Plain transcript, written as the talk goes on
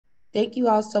Thank you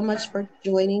all so much for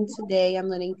joining today. I'm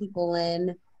letting people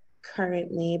in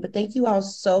currently, but thank you all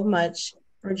so much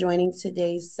for joining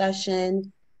today's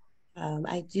session.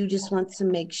 I do just want to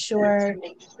make sure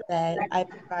that I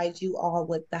provide you all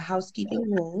with the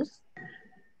housekeeping rules.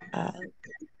 Uh,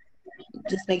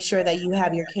 just make sure that you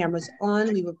have your cameras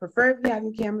on. We would prefer if you have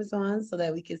your cameras on so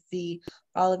that we can see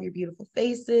all of your beautiful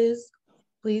faces.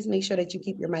 Please make sure that you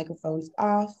keep your microphones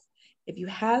off. If you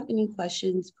have any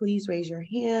questions, please raise your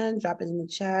hand, drop it in the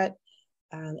chat.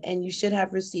 And you should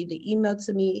have received an email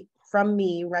to me from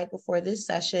me right before this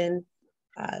session,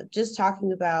 just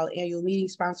talking about annual meeting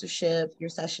sponsorship, your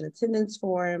session attendance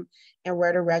form, and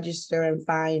where to register and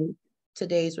find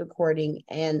today's recording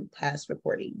and past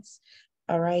recordings.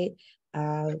 All right.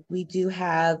 We do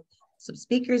have some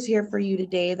speakers here for you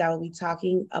today that will be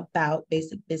talking about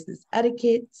basic business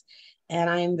etiquette. And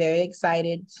I am very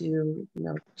excited to,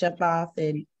 jump off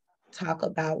and talk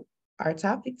about our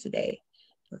topic today.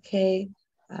 Okay.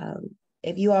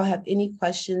 If you all have any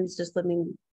questions, just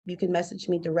you can message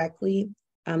me directly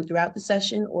throughout the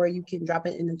session, or you can drop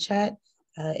it in the chat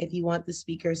if you want the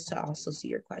speakers to also see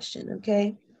your question.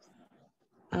 Okay.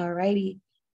 All righty.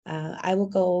 I will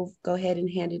go ahead and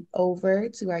hand it over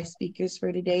to our speakers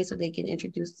for today so they can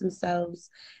introduce themselves,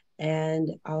 and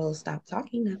I'll stop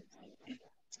talking now.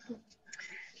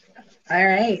 All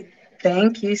right.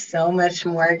 Thank you so much,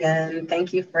 Morgan.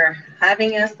 Thank you for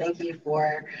having us. Thank you to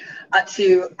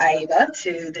AIBA,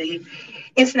 to the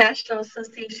International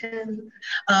Association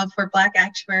for Black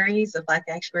Actuaries,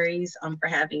 for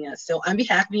having us. So on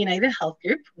behalf of the United Health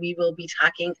Group, we will be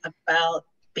talking about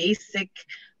basic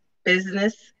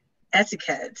business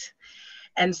etiquette.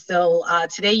 And so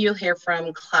today you'll hear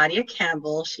from Claudia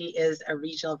Campbell. She is a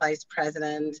regional vice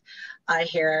president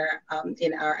here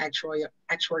in our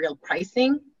actuarial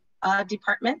pricing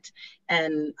department.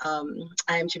 And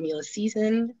I'm Jamila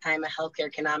Season. I'm a healthcare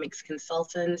economics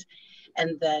consultant.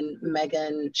 And then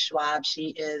Megan Schwab, she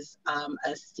is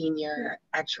a senior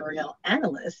actuarial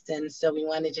analyst. And so we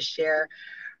wanted to share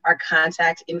our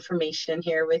contact information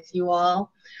here with you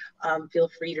all. Feel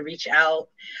free to reach out.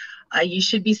 You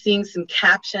should be seeing some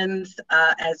captions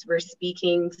as we're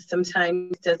speaking.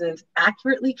 Sometimes it doesn't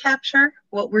accurately capture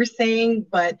what we're saying,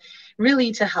 but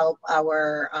really to help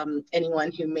our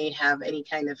anyone who may have any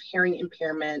kind of hearing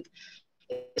impairment,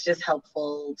 it's just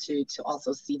helpful to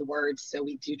also see the words. So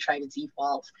we do try to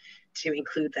default to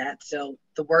include that. So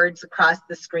the words across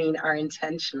the screen are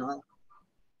intentional.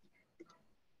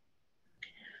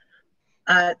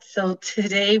 So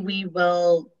today we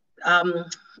will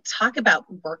talk about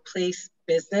workplace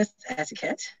business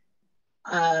etiquette.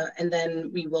 And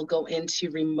then we will go into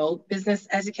remote business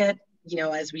etiquette.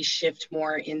 As we shift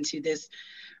more into this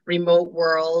remote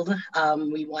world,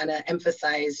 we want to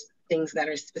emphasize things that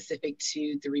are specific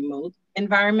to the remote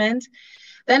environment.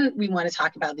 Then we want to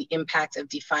talk about the impact of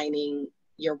defining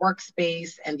your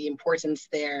workspace and the importance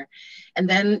there. And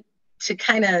then to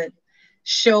kind of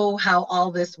show how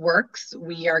all this works,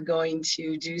 we are going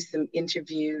to do some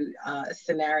interview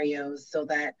scenarios so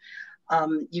that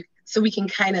so we can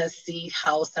kind of see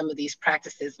how some of these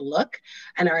practices look.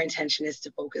 And our intention is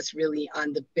to focus really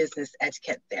on the business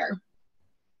etiquette there.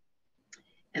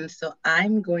 And so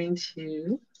I'm going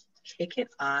to kick it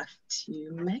off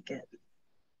to Megan.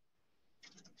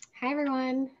 Hi,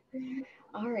 everyone.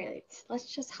 All right,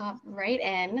 let's just hop right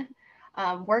in.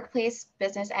 Workplace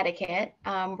business etiquette.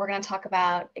 We're going to talk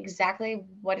about exactly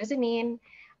what does it mean,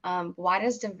 why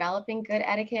does developing good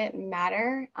etiquette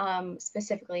matter,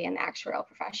 specifically in the actuarial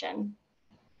profession.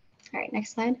 All right,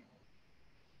 next slide.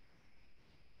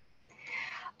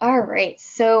 All right,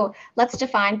 so let's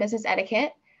define business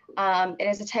etiquette. It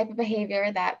is a type of behavior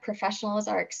that professionals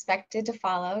are expected to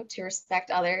follow to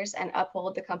respect others and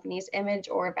uphold the company's image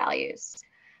or values.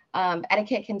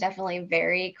 Etiquette can definitely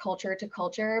vary culture to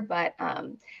culture, but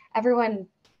everyone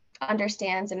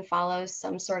understands and follows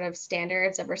some sort of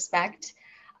standards of respect.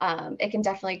 It can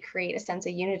definitely create a sense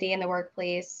of unity in the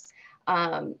workplace.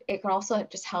 It can also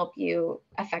just help you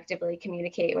effectively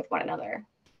communicate with one another.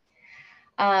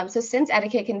 So since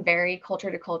etiquette can vary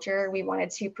culture to culture, we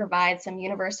wanted to provide some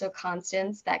universal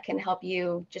constants that can help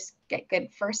you just get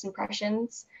good first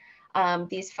impressions.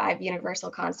 These 5 universal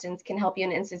constants can help you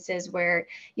in instances where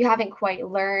you haven't quite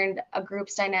learned a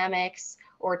group's dynamics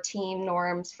or team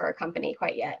norms for a company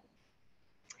quite yet.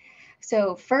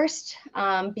 So first,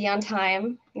 be on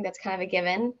time. I think that's kind of a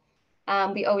given.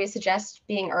 We always suggest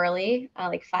being early,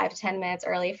 like 5 to 10 minutes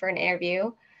early for an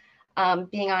interview.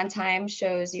 Being on time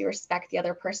shows you respect the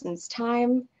other person's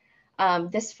time.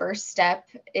 This first step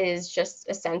is just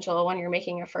essential when you're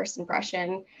making a first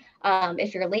impression.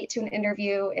 If you're late to an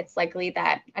interview, it's likely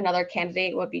that another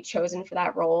candidate would be chosen for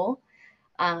that role.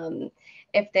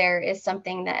 If this is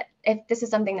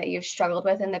something that you've struggled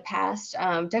with in the past,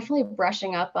 definitely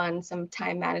brushing up on some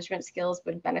time management skills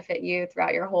would benefit you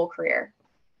throughout your whole career.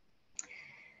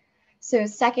 So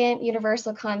second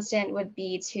universal constant would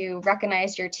be to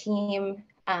recognize your team.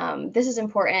 This is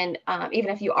important,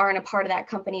 even if you aren't a part of that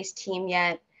company's team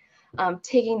yet.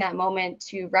 Taking that moment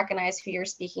to recognize who you're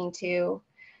speaking to,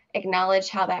 acknowledge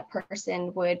how that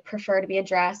person would prefer to be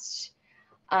addressed.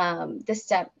 This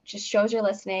step just shows you're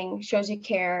listening, shows you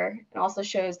care, and also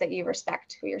shows that you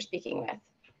respect who you're speaking with.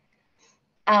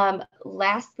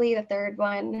 Lastly, the third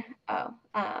one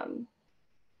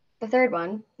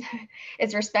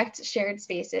is respect shared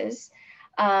spaces.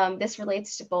 This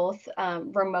relates to both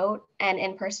remote and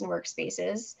in-person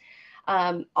workspaces.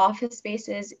 Office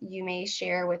spaces you may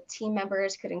share with team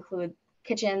members could include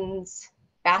kitchens,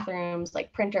 bathrooms,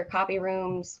 like printer copy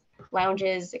rooms,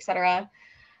 lounges, etc.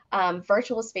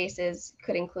 Virtual spaces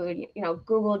could include,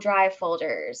 Google Drive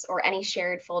folders or any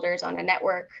shared folders on a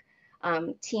network,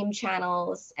 team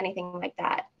channels, anything like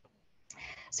that.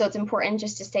 So it's important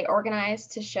just to stay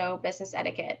organized to show business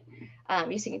etiquette.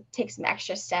 You can take some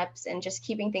extra steps in just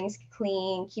keeping things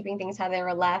clean, keeping things how they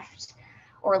were left,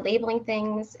 or labeling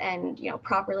things and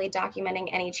properly documenting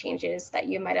any changes that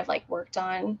you might have worked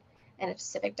on in a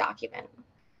specific document.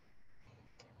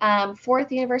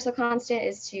 Fourth universal constant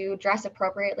is to dress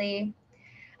appropriately.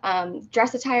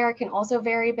 Dress attire can also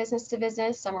vary business to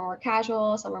business. Some are more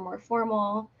casual, some are more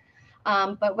formal.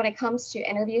 But when it comes to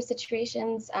interview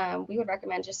situations, we would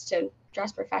recommend just to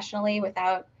dress professionally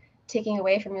without taking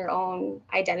away from your own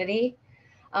identity.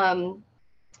 A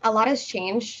lot has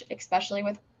changed, especially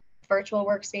with virtual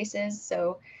workspaces.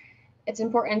 So it's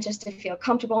important just to feel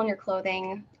comfortable in your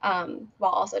clothing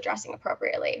while also dressing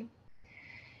appropriately.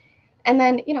 And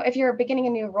then, if you're beginning a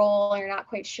new role and you're not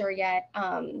quite sure yet,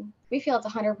 we feel it's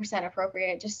 100%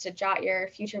 appropriate just to jot your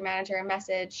future manager a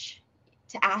message,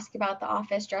 to ask about the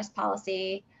office dress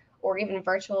policy or even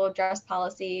virtual dress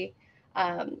policy.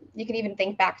 You can even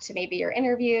think back to maybe your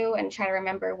interview and try to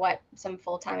remember what some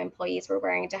full-time employees were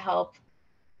wearing to help.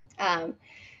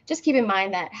 Just keep in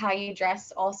mind that how you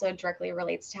dress also directly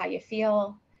relates to how you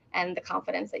feel and the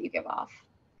confidence that you give off.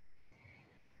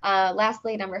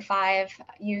 Lastly, number 5,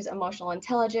 use emotional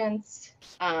intelligence.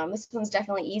 This one's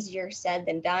definitely easier said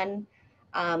than done.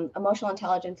 Emotional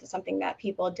intelligence is something that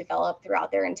people develop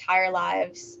throughout their entire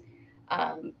lives,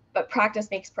 but practice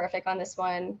makes perfect on this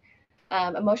one.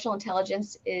 Emotional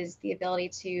intelligence is the ability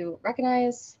to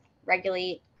recognize,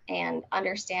 regulate, and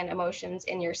understand emotions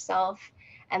in yourself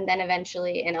and then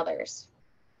eventually in others.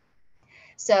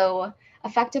 So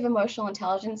effective emotional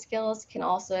intelligence skills can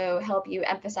also help you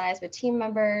empathize with team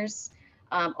members,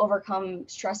 overcome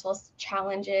stressful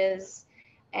challenges,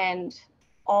 and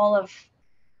all of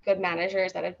good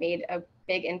managers that have made a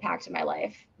big impact in my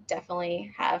life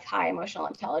definitely have high emotional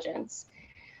intelligence.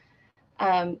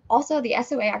 Also, the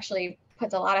SOA actually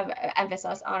puts a lot of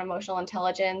emphasis on emotional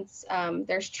intelligence.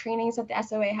 There's trainings that the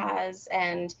SOA has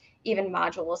and even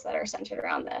modules that are centered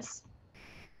around this.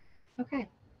 Okay.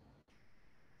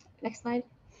 Next slide.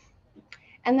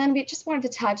 And then we just wanted to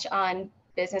touch on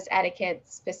business etiquette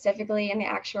specifically in the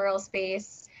actuarial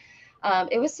space.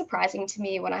 It was surprising to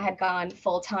me when I had gone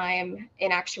full-time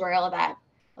in actuarial that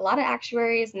a lot of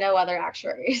actuaries know other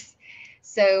actuaries.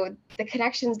 So the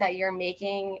connections that you're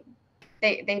making,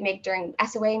 they make during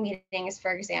SOA meetings,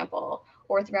 for example,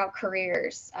 or throughout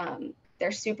careers,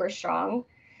 they're super strong.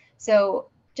 So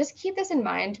just keep this in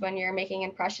mind when you're making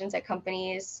impressions at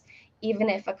companies. Even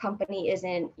if a company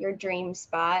isn't your dream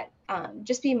spot,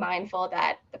 just be mindful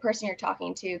that the person you're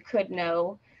talking to could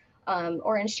know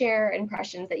or share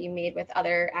impressions that you made with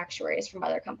other actuaries from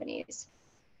other companies.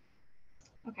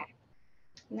 Okay,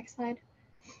 next slide.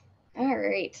 All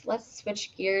right, let's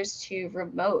switch gears to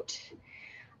remote.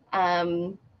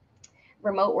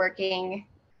 Remote working.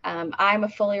 I'm a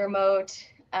fully remote.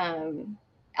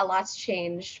 A lot's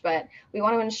changed, but we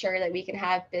want to ensure that we can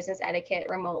have business etiquette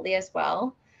remotely as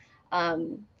well.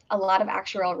 A lot of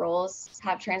actuarial roles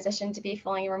have transitioned to be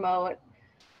fully remote.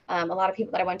 A lot of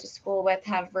people that I went to school with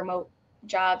have remote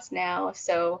jobs now.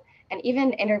 So, and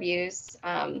even interviews,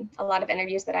 a lot of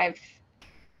interviews that I've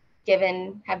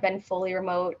given have been fully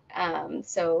remote.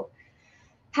 So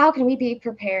how can we be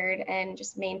prepared and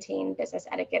just maintain business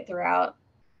etiquette throughout?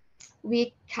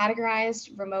 We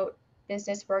categorized remote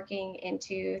business working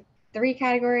into 3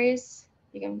 categories.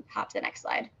 You can hop to the next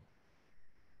slide.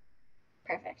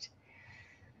 Perfect.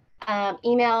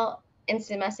 Email,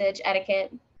 instant message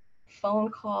etiquette,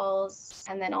 phone calls,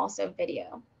 and then also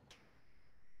video.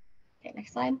 Okay,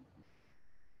 next slide.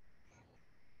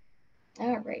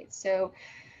 All right, so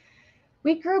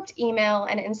we grouped email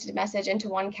and instant message into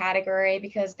one category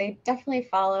because they definitely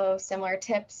follow similar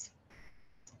tips.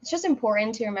 It's just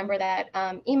important to remember that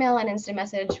email and instant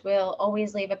message will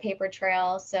always leave a paper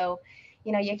trail. So,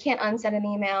 you can't unsend an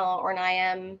email or an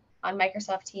IM on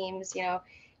Microsoft Teams.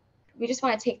 We just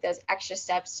want to take those extra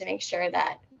steps to make sure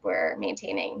that we're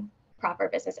maintaining proper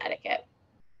business etiquette.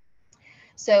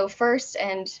 So first,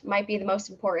 and might be the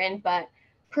most important, but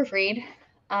proofread.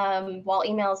 While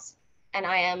emails and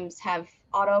IMs have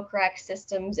autocorrect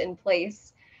systems in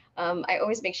place, I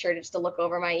always make sure just to look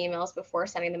over my emails before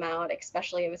sending them out,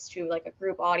 especially if it's to like a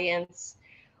group audience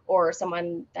or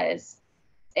someone that is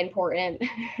important.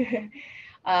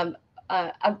 um,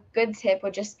 a good tip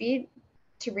would just be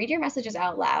to read your messages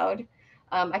out loud.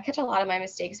 I catch a lot of my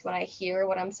mistakes when I hear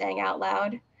what I'm saying out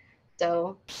loud.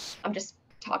 So I'm just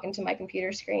talking to my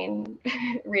computer screen,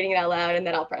 reading it out loud, and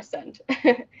then I'll press send.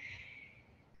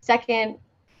 Second,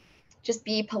 just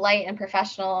be polite and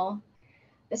professional.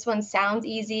 This one sounds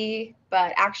easy,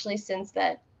 but actually, since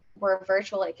that we're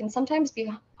virtual, it can sometimes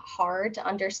be hard to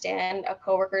understand a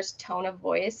coworker's tone of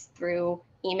voice through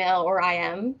email or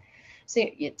IM. So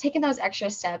taking those extra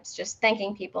steps, just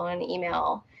thanking people in an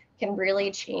email, can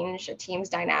really change a team's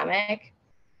dynamic.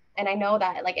 And I know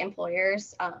that like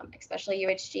employers, especially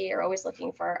UHG, are always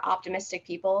looking for optimistic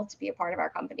people to be a part of our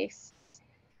companies.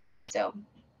 So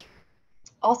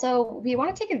also, we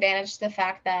want to take advantage of the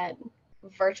fact that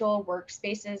virtual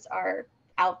workspaces are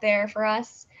out there for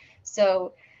us.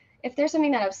 So if there's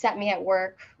something that upset me at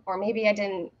work, or maybe I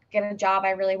didn't get a job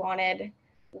I really wanted,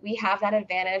 we have that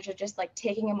advantage of just like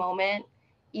taking a moment.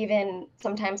 Even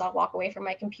sometimes I'll walk away from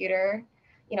my computer,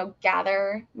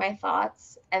 gather my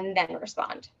thoughts and then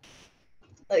respond.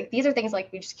 Like these are things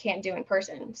like we just can't do in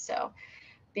person. So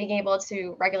being able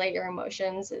to regulate your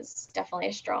emotions is definitely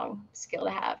a strong skill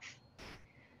to have.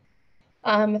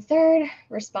 Third,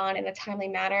 respond in a timely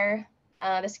manner.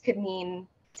 This could mean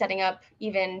setting up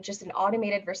even just an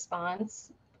automated response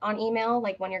on email,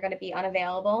 like when you're going to be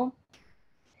unavailable.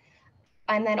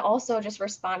 And then also just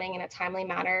responding in a timely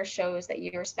manner shows that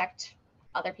you respect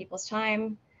other people's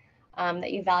time,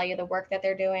 that you value the work that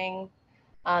they're doing,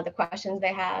 the questions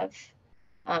they have,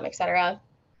 etc.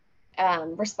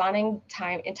 Responding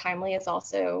timely is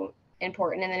also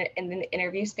important in the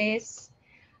interview space.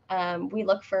 We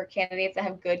look for candidates that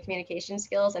have good communication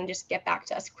skills and just get back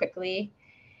to us quickly.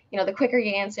 The quicker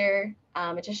you answer,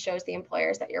 it just shows the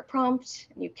employers that you're prompt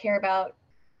and you care about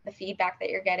the feedback that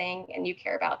you're getting and you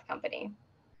care about the company.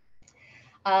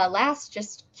 Last,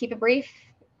 just keep it brief.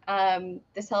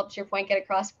 This helps your point get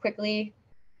across quickly,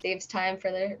 saves time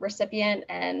for the recipient,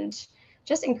 and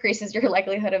just increases your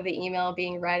likelihood of the email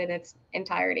being read in its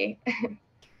entirety.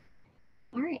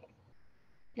 All right,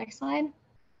 next slide.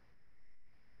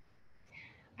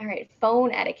 All right,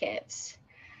 phone etiquette.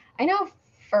 I know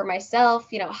for myself,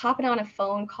 hopping on a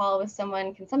phone call with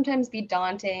someone can sometimes be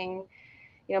daunting.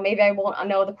 Maybe I won't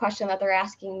know the question that they're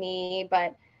asking me,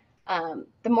 but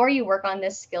the more you work on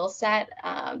this skill set,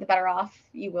 the better off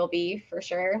you will be for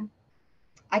sure.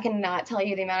 I cannot tell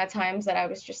you the amount of times that I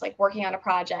was just like working on a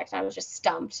project and I was just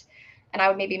stumped. And I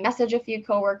would maybe message a few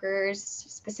coworkers,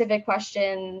 specific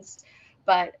questions,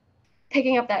 but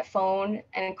picking up that phone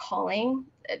and calling,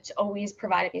 it always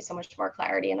provided me so much more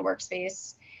clarity in the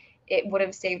workspace. It would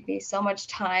have saved me so much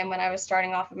time when I was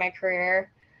starting off in my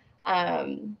career.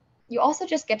 You also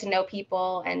just get to know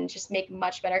people and just make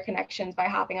much better connections by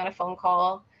hopping on a phone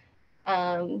call.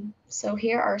 So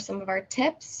here are some of our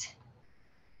tips.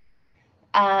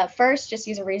 First, just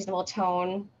use a reasonable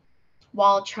tone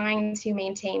while trying to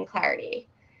maintain clarity.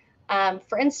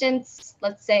 For instance,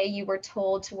 let's say you were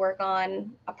told to work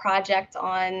on a project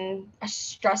on a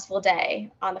stressful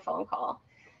day on the phone call.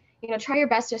 Try your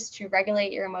best just to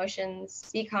regulate your emotions,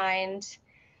 be kind.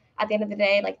 At the end of the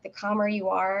day, like the calmer you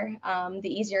are, the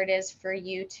easier it is for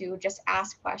you to just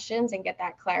ask questions and get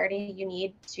that clarity you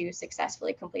need to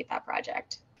successfully complete that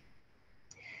project.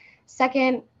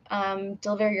 Second,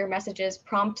 deliver your messages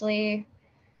promptly.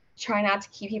 Try not to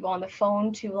keep people on the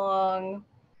phone too long.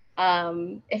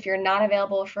 If you're not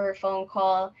available for a phone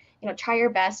call, try your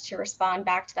best to respond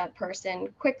back to that person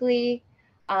quickly,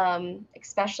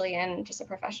 especially in just a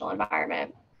professional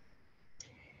environment.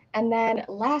 And then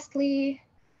lastly,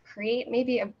 create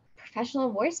maybe a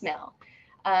professional voicemail.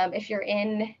 If you're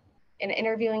in an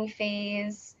interviewing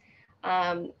phase,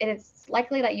 it is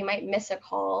likely that you might miss a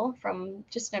call from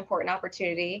just an important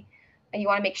opportunity. And you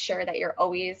want to make sure that you're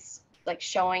always like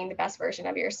showing the best version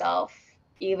of yourself,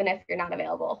 even if you're not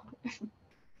available.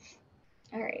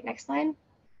 All right, next slide.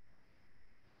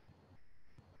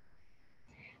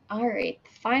 All right,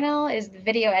 final is the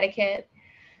video etiquette.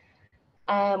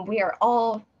 We are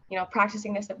all,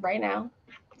 practicing this right now.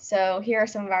 So here are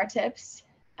some of our tips.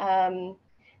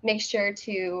 Make sure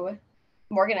to,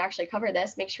 Morgan actually covered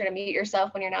this, make sure to mute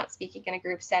yourself when you're not speaking in a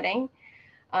group setting.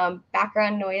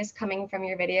 Background noise coming from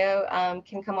your video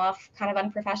can come off kind of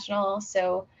unprofessional,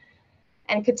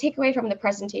 and could take away from the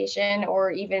presentation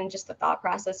or even just the thought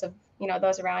process of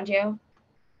those around you.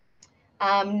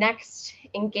 Next,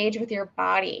 engage with your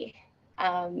body.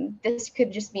 This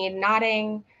could just mean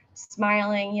nodding,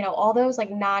 smiling, all those like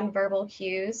nonverbal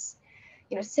cues,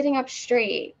 sitting up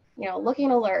straight,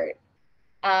 looking alert.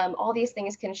 All these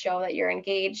things can show that you're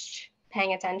engaged,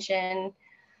 paying attention.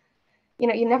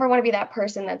 You never want to be that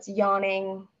person that's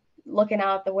yawning, looking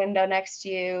out the window next to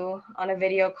you on a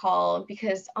video call,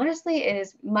 because honestly, it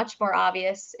is much more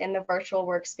obvious in the virtual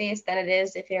workspace than it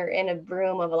is if you're in a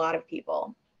room of a lot of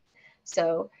people.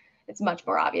 So it's much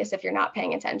more obvious if you're not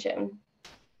paying attention.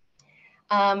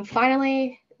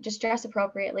 Finally, just dress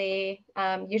appropriately.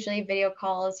 Usually video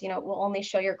calls, will only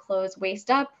show your clothes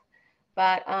waist up,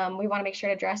 but we want to make sure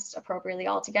to dress appropriately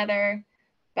altogether.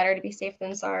 Better to be safe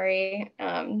than sorry.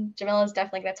 Jamila is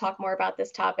definitely going to talk more about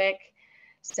this topic.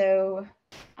 So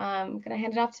I'm going to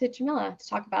hand it off to Jamila to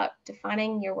talk about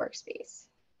defining your workspace.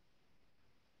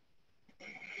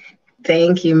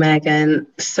 Thank you, Megan.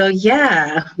 So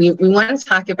yeah, we want to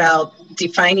talk about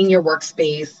defining your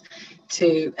workspace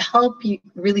to help you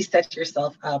really set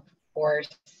yourself up for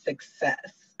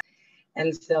success.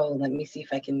 And so let me see if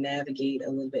I can navigate a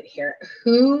little bit here.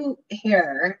 Who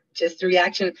here, just the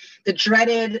reaction, the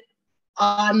dreaded,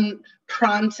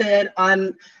 unprompted,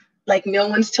 like no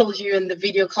one's told you and the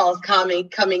video calls coming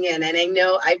in. And I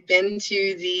know I've been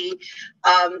to the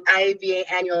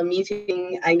IABA annual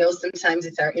meeting. I know sometimes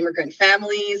it's our immigrant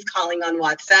families calling on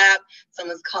WhatsApp,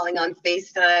 someone's calling on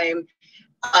FaceTime.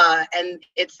 And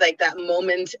it's like that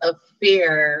moment of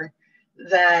fear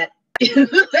that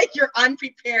like you're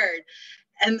unprepared.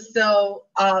 And so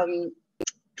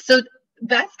so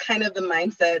that's kind of the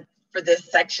mindset for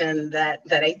this section that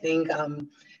I think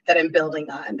that I'm building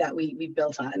on, that we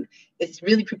built on. It's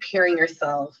really preparing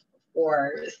yourself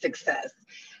for success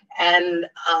and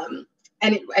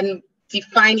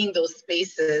defining those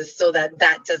spaces so that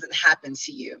doesn't happen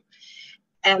to you.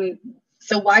 And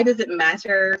so why does it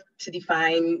matter to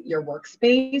define your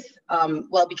workspace?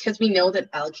 Well, because we know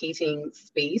that allocating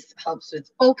space helps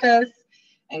with focus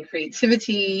and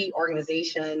creativity,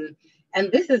 organization,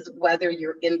 and this is whether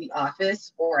you're in the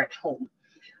office or at home.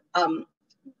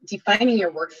 Defining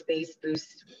your workspace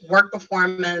boosts work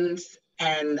performance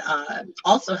and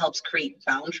also helps create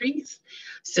boundaries.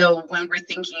 So when we're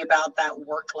thinking about that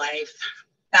work-life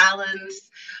balance,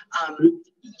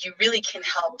 you really can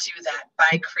help do that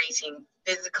by creating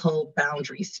physical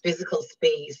boundaries, physical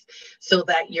space, so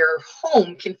that your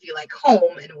home can feel like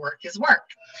home and work is work.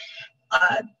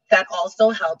 That also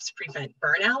helps prevent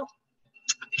burnout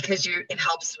because it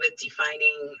helps with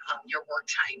defining your work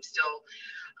time. So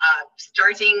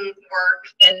starting work,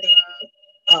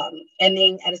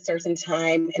 ending at a certain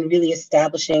time, and really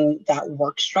establishing that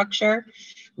work structure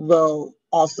will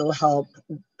also help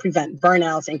prevent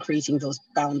burnouts and creating those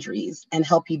boundaries and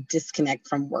help you disconnect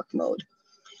from work mode.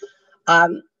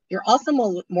 You're also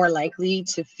more likely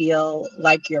to feel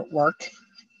like you're at work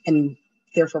and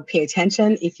therefore pay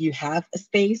attention if you have a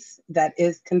space that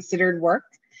is considered work.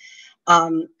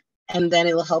 And then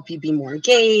it will help you be more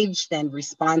engaged and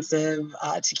responsive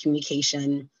to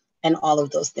communication and all of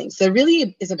those things. So it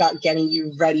really is about getting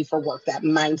you ready for work, that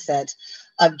mindset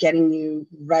of getting you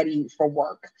ready for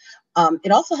work.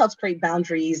 It also helps create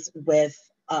boundaries with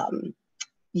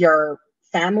your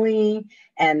family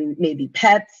and maybe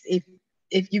pets.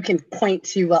 If you can point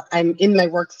to, well, I'm in my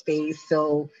workspace,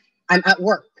 so I'm at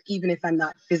work, even if I'm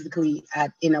not physically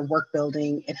in a work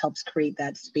building, it helps create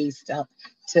that space to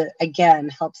again,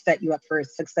 help set you up for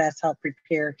success, help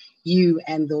prepare you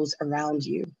and those around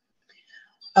you.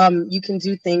 You can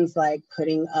do things like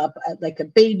putting up like a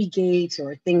baby gate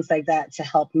or things like that to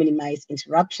help minimize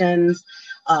interruptions,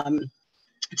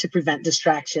 to prevent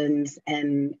distractions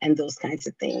and those kinds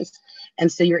of things. And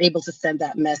so you're able to send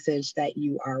that message that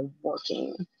you are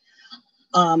working.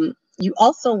 You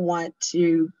also want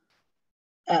to,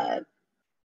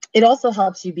 it also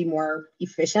helps you be more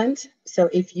efficient. So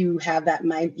if you have that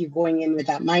mind, you're going in with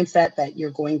that mindset that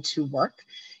you're going to work,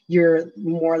 you're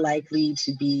more likely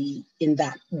to be in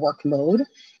that work mode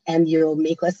and you'll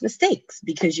make less mistakes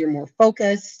because you're more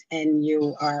focused and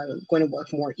you are going to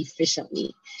work more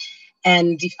efficiently.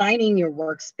 And defining your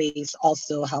workspace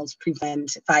also helps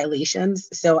prevent violations.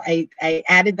 So I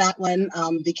added that one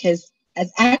because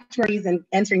as actuaries and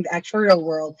entering the actuarial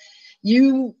world,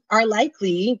 you are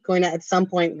likely going to at some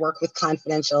point work with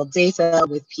confidential data,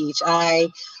 with PHI,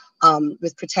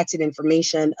 with protected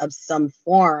information of some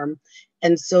form.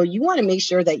 And so you want to make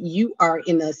sure that you are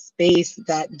in a space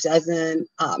that doesn't,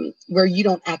 where you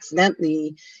don't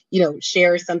accidentally,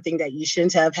 share something that you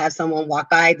shouldn't have someone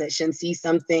walk by that shouldn't see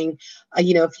something.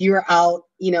 If you're out,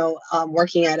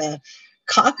 working at a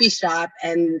coffee shop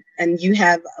and you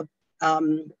have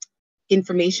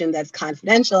information that's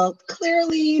confidential,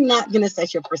 clearly not going to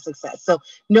set you up for success. So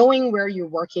knowing where you're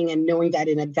working and knowing that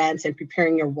in advance and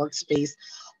preparing your workspace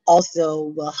also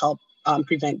will help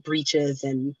prevent breaches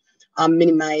and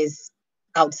minimize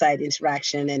outside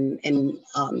interaction and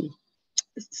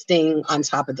staying on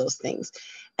top of those things.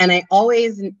 And I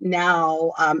always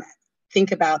now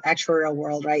think about actuarial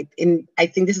world, right? And I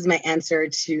think this is my answer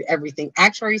to everything.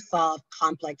 Actuaries solve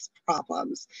complex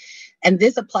problems. And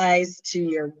this applies to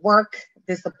your work.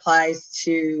 This applies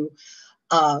to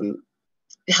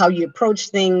how you approach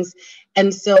things.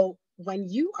 And so when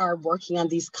you are working on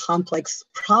these complex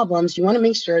problems, you want to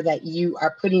make sure that you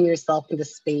are putting yourself in the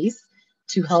space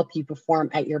to help you perform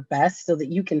at your best so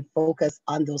that you can focus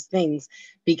on those things,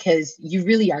 because you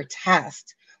really are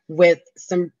tasked with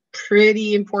some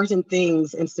pretty important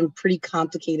things and some pretty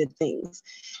complicated things.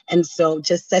 And so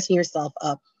just setting yourself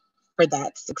up for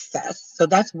that success. So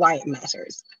that's why it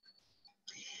matters.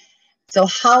 So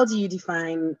how do you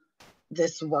define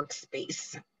this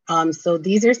workspace? So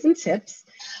these are some tips.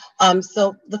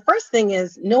 So the first thing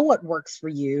is know what works for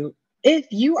you. If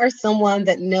you are someone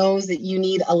that knows that you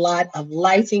need a lot of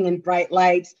lighting and bright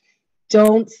lights,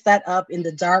 don't set up in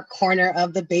the dark corner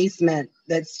of the basement.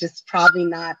 That's just probably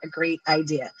not a great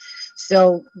idea.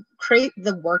 So create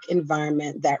the work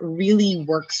environment that really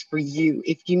works for you.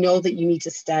 If you know that you need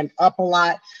to stand up a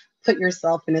lot, put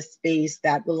yourself in a space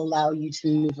that will allow you to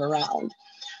move around.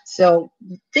 So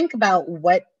think about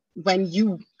when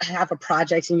you have a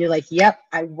project and you're like, yep,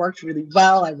 I worked really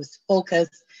well, I was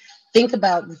focused. Think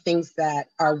about the things that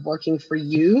are working for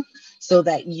you so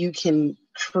that you can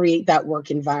create that work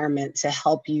environment to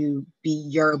help you be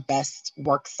your best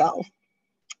work self.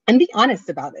 And be honest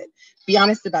about it. Be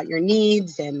honest about your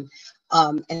needs and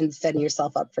setting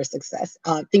yourself up for success.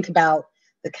 Think about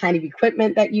the kind of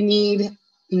equipment that you need,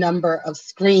 number of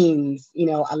screens,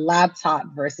 a laptop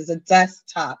versus a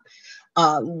desktop.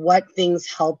 What things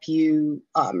help you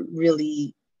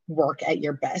really work at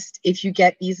your best. If you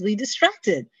get easily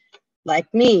distracted,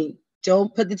 like me,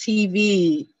 don't put the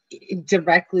TV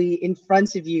directly in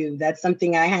front of you. That's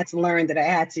something I had to learn, that I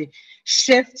had to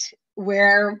shift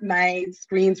where my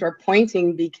screens were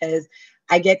pointing because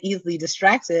I get easily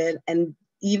distracted. And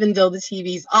even though the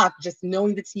TV's off, just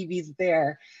knowing the TV's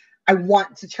there, I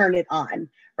want to turn it on,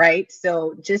 right?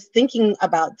 So just thinking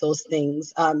about those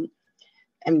things. I'm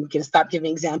going to stop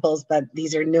giving examples, but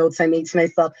these are notes I made to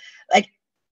myself. Like,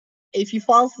 if you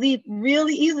fall asleep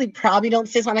really easily, probably don't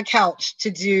sit on a couch to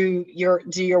do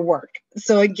your work.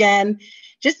 So again,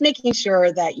 just making sure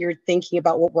that you're thinking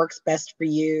about what works best for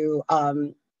you,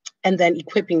 and then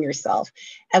equipping yourself.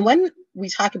 And when we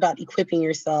talk about equipping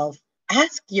yourself,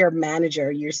 ask your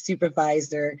manager, your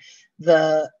supervisor,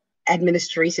 the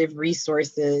administrative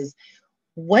resources,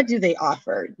 what do they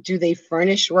offer? Do they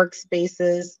furnish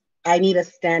workspaces? I need a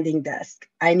standing desk.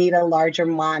 I need a larger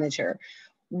monitor.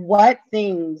 What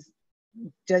things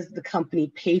does the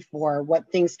company pay for?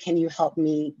 What things can you help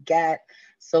me get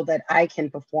so that I can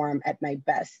perform at my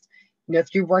best?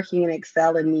 If you're working in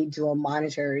Excel and need dual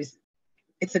monitors,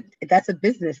 that's a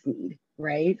business need,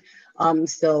 right?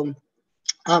 So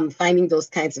finding those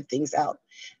kinds of things out.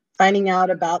 Finding out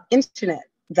about internet,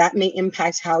 that may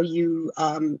impact how you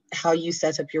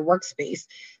set up your workspace.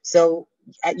 So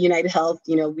at United Health,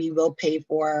 we will pay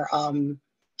for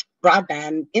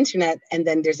broadband internet, and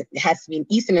then it has to be an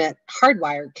Ethernet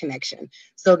hardwired connection.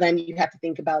 So then you have to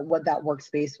think about what that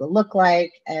workspace will look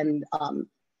like and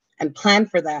plan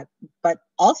for that. But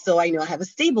also, I know I have a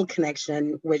stable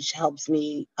connection, which helps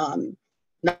me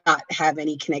not have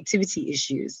any connectivity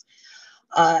issues.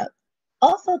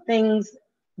 Also, things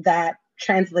that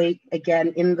translate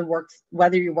again in the works,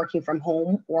 whether you're working from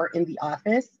home or in the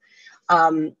office.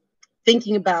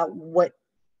 Thinking about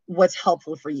what's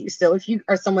helpful for you. So if you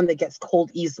are someone that gets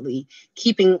cold easily,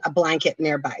 keeping a blanket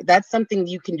nearby, that's something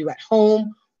you can do at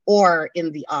home or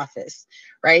in the office,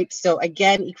 right? So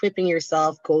again, equipping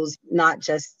yourself goes not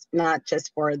just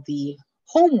for the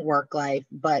home work life,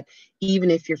 but even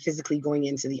if you're physically going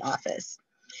into the office.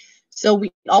 So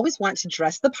we always want to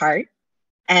dress the part.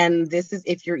 And this is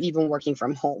if you're even working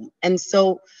from home. And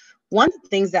so one of the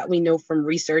things that we know from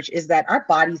research is that our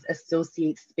bodies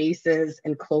associate spaces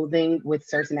and clothing with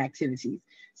certain activities.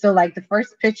 So like the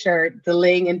first picture, the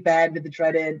laying in bed with the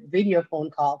dreaded video phone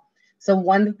call. So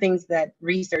one of the things that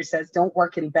research says don't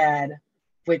work in bed,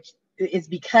 which is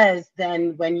because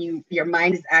then when your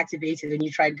mind is activated and you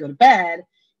try to go to bed,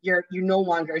 you no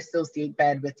longer associate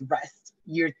bed with rest.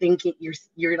 You're thinking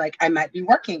you're like, I might be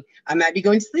working, I might be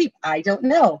going to sleep, I don't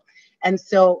know. And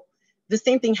so the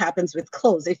same thing happens with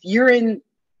clothes. If you're in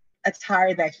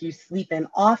attire that you sleep in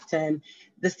often,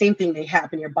 the same thing may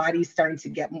happen. Your body's starting to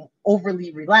get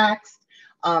overly relaxed.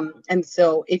 And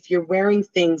so if you're wearing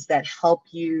things that help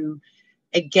you,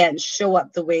 again, show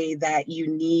up the way that you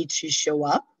need to show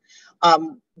up,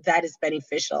 that is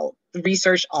beneficial. The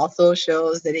research also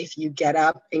shows that if you get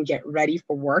up and get ready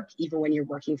for work, even when you're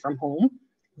working from home,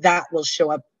 that will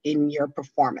show up in your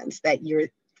performance, that you're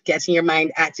getting your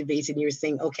mind activated and you're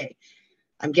saying, okay,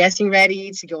 I'm getting ready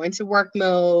to go into work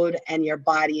mode, and your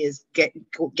body is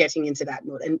getting into that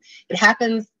mode. And it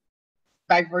happens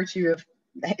by virtue of,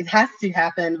 it has to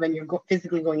happen when you're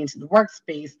physically going into the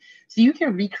workspace. So you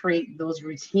can recreate those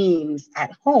routines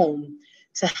at home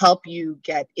to help you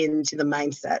get into the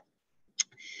mindset.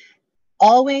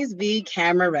 Always be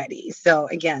camera ready. So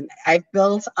again, I've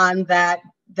built on that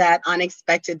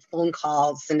unexpected phone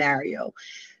call scenario.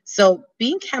 So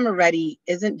being camera ready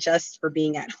isn't just for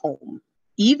being at home.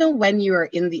 Even when you are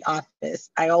in the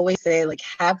office, I always say, like,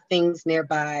 have things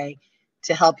nearby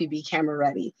to help you be camera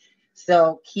ready.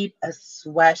 So keep a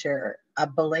sweater, a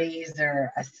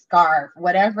blazer, a scarf,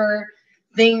 whatever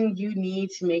thing you need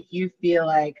to make you feel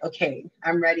like, okay,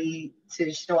 I'm ready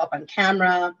to show up on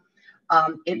camera.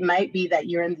 It might be that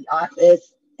you're in the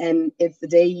office and it's the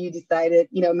day you decided,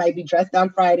 it might be dressed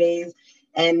on Fridays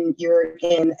and you're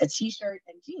in a t-shirt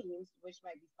and jeans, which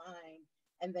might be fine.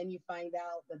 And then you find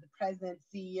out that the president,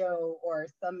 CEO, or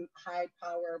some high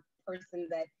power person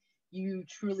that you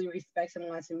truly respect and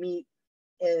want to meet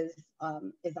is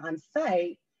on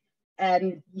site.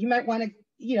 And you might want to,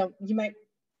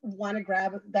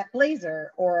 grab that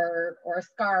blazer or a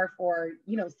scarf or,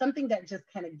 something that just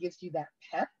kind of gives you that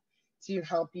pep to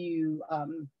help you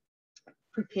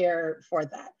prepare for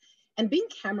that. And being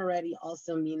camera ready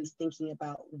also means thinking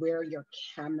about where your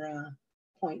camera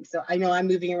points. So I know I'm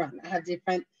moving around. I have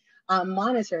different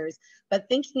monitors, but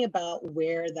thinking about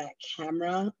where that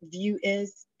camera view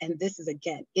is. And this is,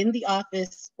 again, in the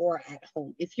office or at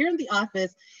home. If you're in the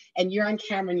office and you're on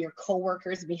camera and your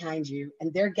coworkers behind you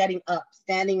and they're getting up,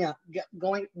 standing up,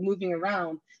 moving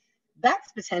around,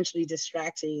 that's potentially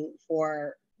distracting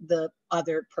for the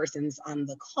other persons on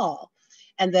the call.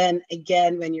 And then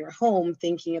again, when you're home,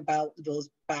 thinking about those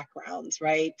backgrounds,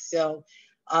 right? So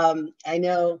I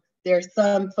know there's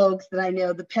some folks that I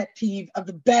know, the pet peeve of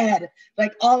the bed,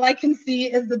 like all I can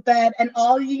see is the bed and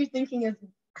all you're thinking is,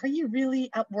 are you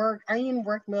really at work? Are you in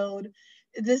work mode?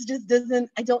 This just doesn't,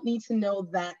 I don't need to know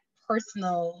that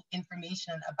personal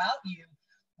information about you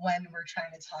when we're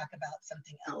trying to talk about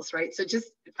something else, right? So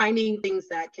just finding things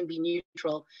that can be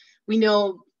neutral. We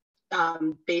know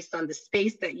based on the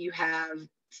space that you have,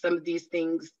 some of these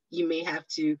things you may have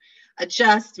to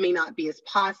adjust, may not be as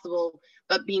possible,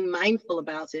 but being mindful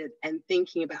about it and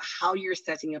thinking about how you're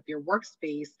setting up your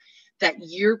workspace, that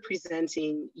you're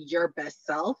presenting your best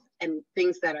self and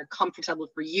things that are comfortable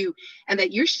for you, and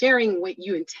that you're sharing what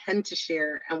you intend to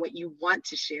share and what you want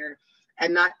to share,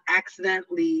 and not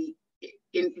accidentally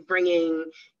bringing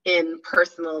in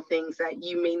personal things that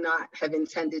you may not have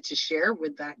intended to share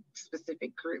with that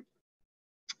specific group.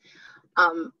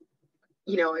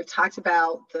 I've talked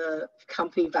about the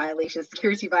company violations,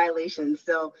 security violations.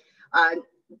 So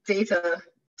data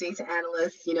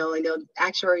analysts, I know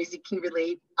actuaries, you can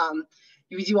relate.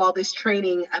 We do all this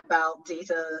training about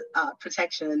data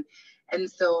protection. And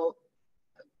so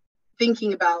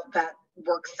thinking about that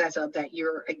work setup, that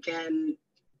you're, again,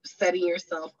 setting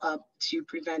yourself up to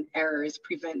prevent errors,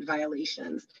 prevent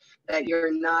violations, that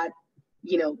you're not,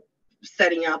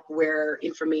 setting up where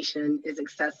information is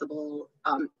accessible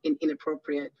in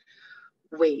inappropriate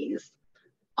ways.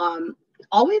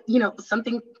 Always,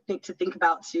 something to think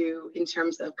about too, in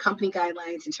terms of company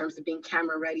guidelines, in terms of being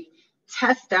camera ready.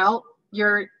 Test out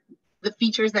the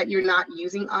features that you're not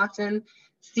using often.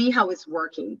 See how it's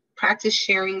working. Practice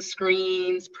sharing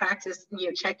screens. Practice,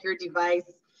 check your device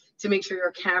to make sure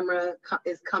your camera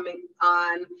is coming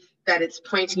on, that it's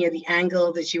pointing at the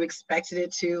angle that you expected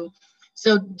it to.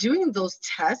 So doing those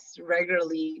tests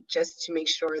regularly, just to make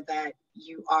sure that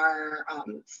you are,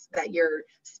 that your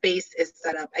space is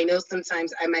set up. I know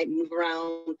sometimes I might move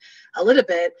around a little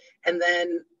bit and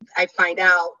then I find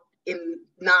out,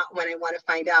 not when I want to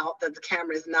find out, that the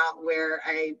camera is not where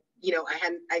I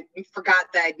I forgot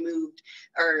that I'd moved,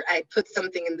 or I put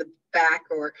something in the back,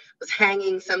 or was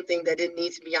hanging something that didn't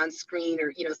need to be on screen,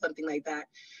 or, something like that.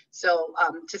 So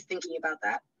just thinking about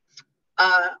that.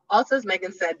 Also, as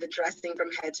Megan said, the dressing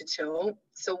from head to toe.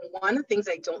 So one of the things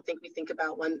I don't think we think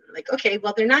about when, like, okay,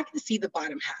 well, they're not going to see the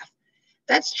bottom half.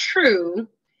 That's true,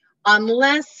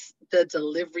 unless the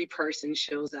delivery person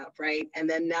shows up, right? And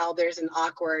then now there's an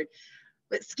awkward,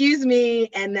 excuse me,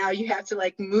 and now you have to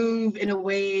like move in a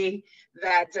way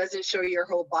that doesn't show your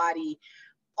whole body.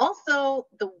 Also,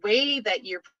 the way that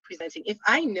you're presenting, if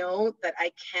I know that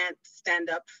I can't stand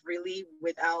up freely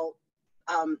without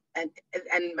and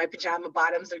my pajama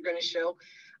bottoms are going to show,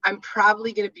 I'm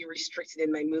probably going to be restricted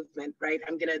in my movement, right?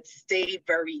 I'm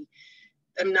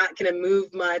not going to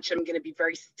move much. I'm going to be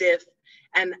very stiff.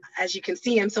 And as you can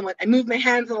see, I move my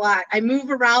hands a lot. I move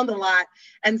around a lot.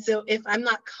 And so if I'm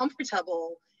not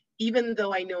comfortable, even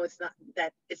though I know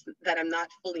that I'm not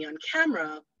fully on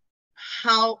camera,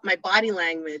 how my body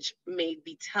language may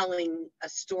be telling a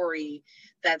story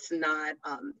that's not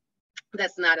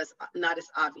as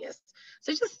obvious.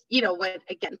 So just, when,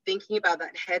 again, thinking about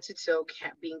that head to toe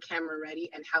being camera ready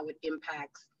and how it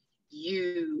impacts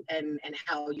you and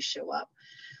how you show up.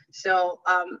 So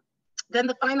then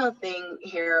the final thing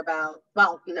here follow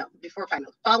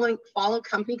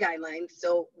company guidelines.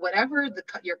 So whatever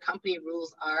your company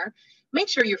rules are, make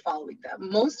sure you're following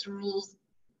them. Most rules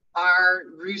are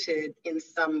rooted in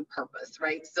some purpose,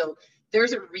 right? So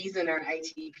there's a reason our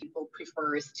IT people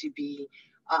prefer us to be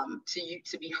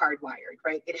to be hardwired,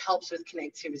 right? It helps with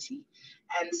connectivity.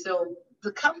 And so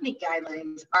the company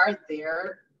guidelines are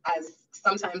there, as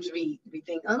sometimes we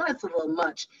think, oh, that's a little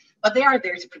much, but they are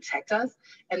there to protect us.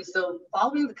 And so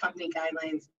following the company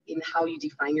guidelines in how you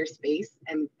define your space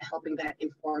and helping that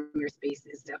inform your space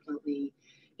is definitely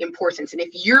important. And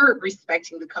if you're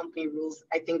respecting the company rules,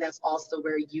 I think that's also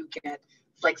where you get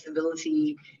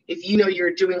flexibility. If you know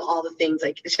you're doing all the things,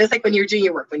 like it's just like when you're doing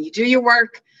your work, when you do your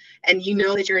work and you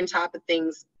know that you're on top of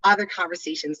things, other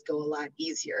conversations go a lot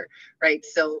easier, right?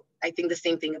 So I think the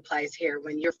same thing applies here.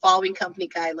 When you're following company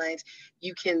guidelines,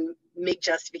 you can make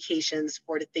justifications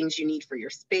for the things you need for your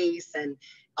space and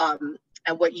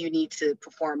what you need to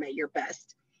perform at your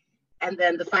best. And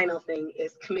then the final thing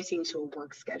is committing to a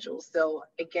work schedule. So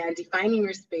again, defining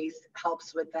your space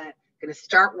helps with that. I'm going to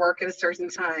start work at a certain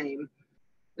time.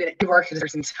 I'm going to work at a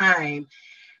certain time.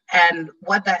 And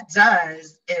what that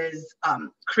does is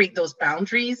create those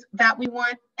boundaries that we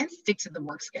want and stick to the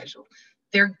work schedule.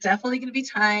 There are definitely going to be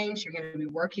times you're going to be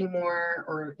working more,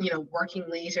 or working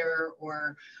later,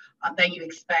 or than you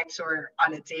expect, or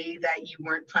on a day that you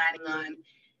weren't planning on.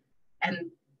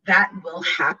 And that will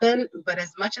happen, but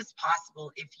as much as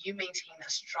possible, if you maintain a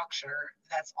structure,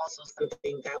 that's also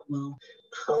something that will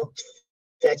help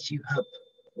set you up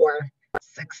for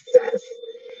success.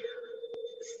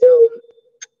 So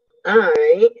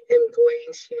I am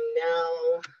going to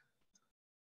now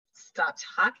stop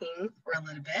talking for a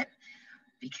little bit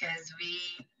because we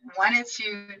wanted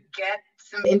to get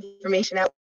some information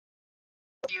out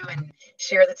to you and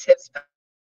share the tips, but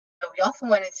we also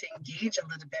wanted to engage a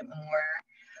little bit more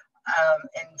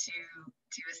and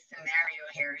do a scenario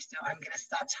here. So I'm going to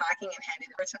stop talking and hand it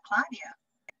over to Claudia.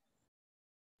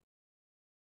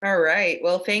 All right.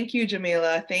 Well, thank you,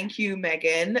 Jamila. Thank you,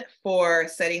 Megan, for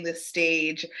setting the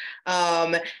stage.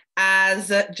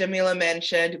 As Jamila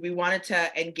mentioned, we wanted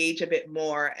to engage a bit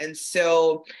more. And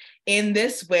so in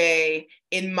this way,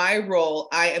 in my role,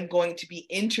 I am going to be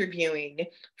interviewing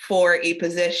for a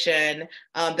position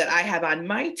that I have on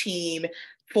my team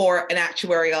for an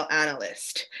actuarial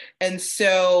analyst. And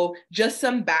so just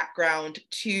some background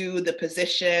to the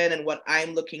position and what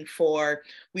I'm looking for.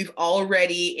 We've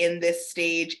already in this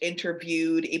stage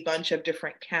interviewed a bunch of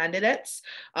different candidates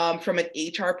from an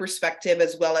HR perspective,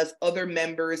 as well as other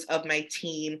members of my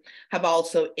team have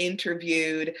also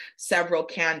interviewed several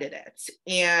candidates.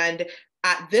 And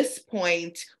at this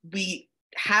point, we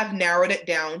have narrowed it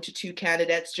down to two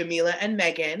candidates, Jamila and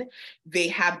Megan. They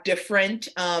have different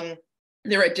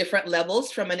they're at different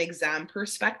levels from an exam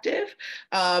perspective.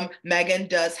 Megan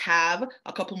does have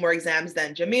a couple more exams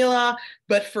than Jamila,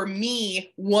 but for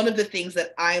me, one of the things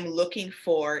that I'm looking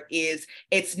for is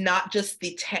it's not just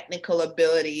the technical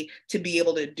ability to be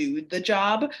able to do the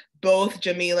job, both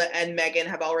Jamila and Megan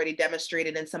have already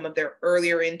demonstrated in some of their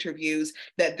earlier interviews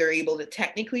that they're able to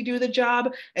technically do the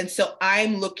job. And so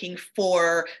I'm looking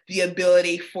for the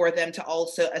ability for them to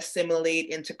also assimilate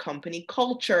into company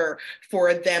culture,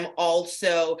 for them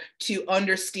also to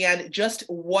understand just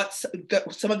what's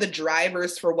some of the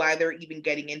drivers for why they're even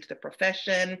getting into the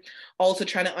profession, also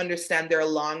trying to understand their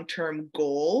long-term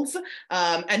goals,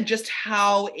 and just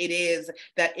how it is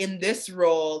that in this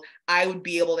role, I would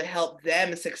be able to help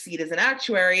them succeed as an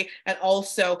actuary, and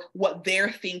also what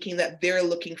they're thinking that they're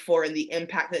looking for and the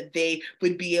impact that they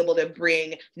would be able to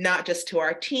bring, not just to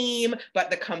our team, but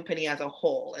the company as a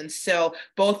whole. And so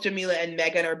both Jamila and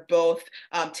Megan are both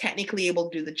technically able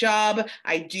to do the job.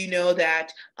 I do know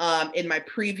that in my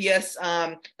previous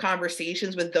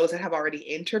conversations with those that have already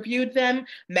interviewed them,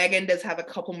 Megan does have a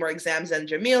couple more exams than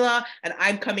Jamila, and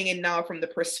I'm coming in now from the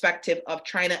perspective of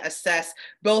trying to assess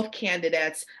both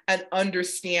candidates and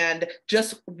understand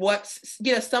just what's,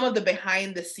 you know, some of the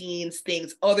behind the scenes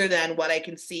things other than what I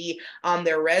can see on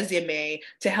their resume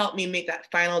to help me make that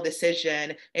final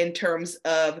decision in terms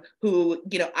of who,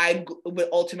 you know, I would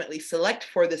ultimately select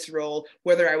for this role,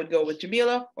 whether I would go with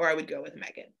Jamila or I would go with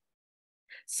Megan.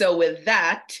 So with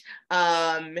that,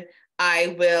 I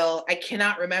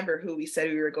cannot remember who we said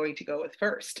we were going to go with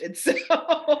first. And so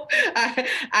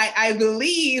I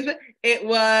believe it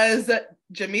was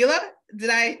Jamila. Did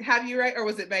I have you right? Or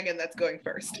was it Megan that's going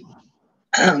first?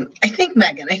 I think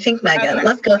Megan. Okay.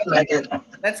 Let's go with Megan.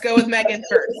 Let's go with Megan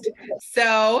first.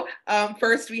 So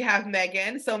first we have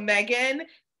Megan. So Megan,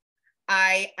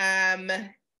 I am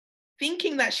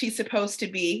thinking that she's supposed to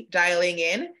be dialing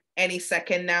in any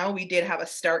second now. We did have a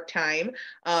start time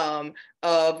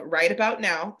of right about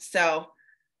now. So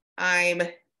I'm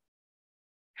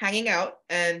hanging out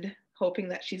and hoping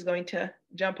that she's going to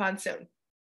jump on soon.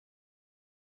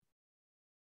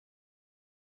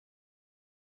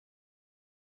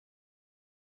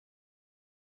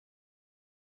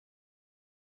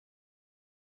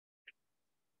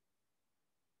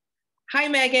 Hi,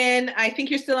 Megan. I think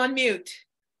you're still on mute.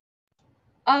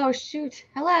 Oh, shoot.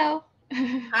 Hello.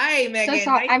 Hi, Megan. So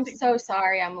sorry. I'm so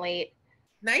sorry I'm late.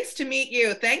 Nice to meet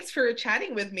you. Thanks for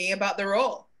chatting with me about the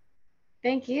role.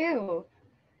 Thank you.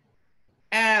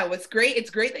 It was great. It's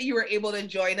great that you were able to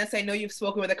join us. I know you've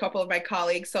spoken with a couple of my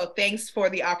colleagues, so thanks for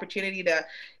the opportunity to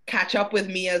catch up with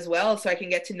me as well so I can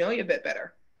get to know you a bit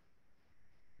better.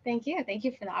 Thank you. Thank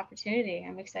you for the opportunity.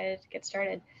 I'm excited to get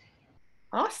started.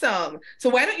 Awesome. So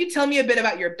why don't you tell me a bit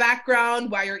about your background,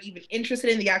 why you're even interested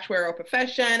in the actuarial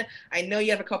profession? I know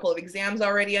you have a couple of exams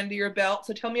already under your belt,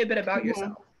 so tell me a bit about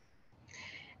yourself.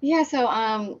 Yeah, so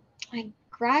I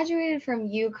graduated from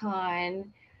UConn,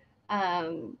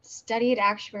 studied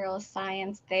actuarial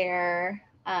science there.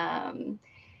 I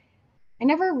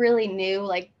never really knew,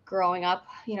 like growing up,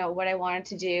 you know, what I wanted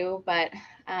to do, but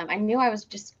I knew I was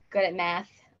just good at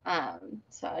math,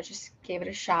 so I just gave it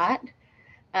a shot.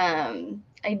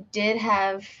 I did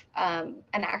have an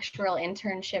actuarial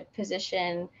internship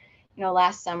position, you know,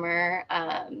 last summer,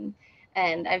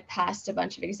 and I've passed a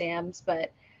bunch of exams,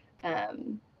 but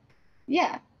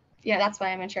yeah, that's why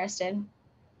I'm interested.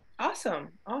 Awesome.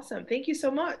 Awesome. Thank you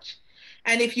so much.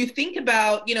 And if you think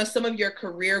about, you know, some of your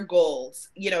career goals,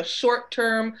 you know, short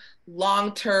term,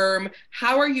 long term,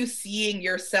 how are you seeing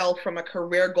yourself from a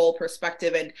career goal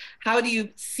perspective? And how do you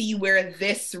see where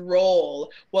this role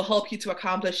will help you to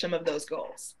accomplish some of those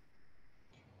goals?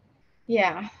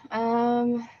 Yeah.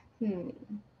 You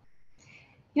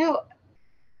know,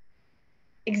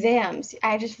 exams.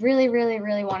 I just really, really,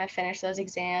 really want to finish those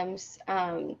exams.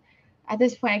 At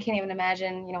this point, I can't even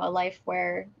imagine, you know, a life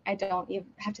where I don't even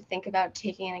have to think about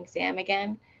taking an exam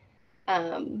again.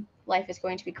 Life is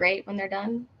going to be great when they're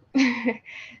done.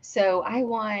 So I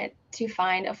want to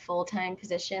find a full-time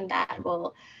position that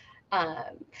will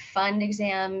fund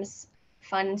exams,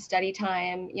 fund study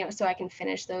time, you know, so I can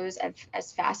finish those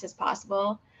as fast as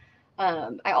possible.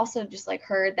 I also just like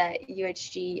heard that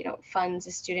UHG, you know, funds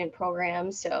a student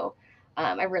program, so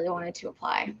I really wanted to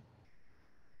apply.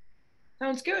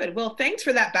 Sounds good. Well, thanks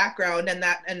for that background and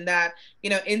that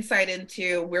you know insight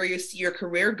into where you see your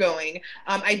career going.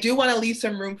 I do want to leave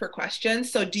some room for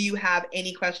questions. So, do you have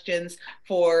any questions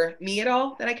for me at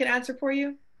all that I can answer for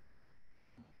you?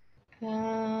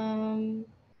 Not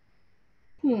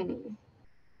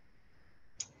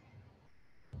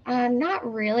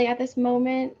really at this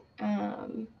moment. I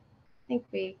think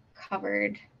we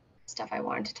covered stuff I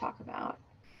wanted to talk about.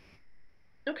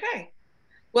 Okay.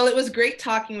 Well, it was great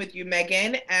talking with you,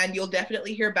 Megan, and you'll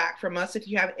definitely hear back from us if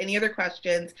you have any other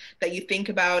questions that you think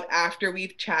about after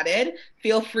we've chatted.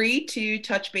 Feel free to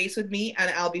touch base with me, and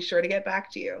I'll be sure to get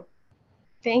back to you.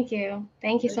 Thank you.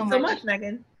 Thank you so Thanks so much. much,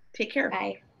 Megan. Take care.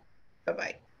 Bye.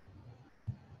 Bye-bye.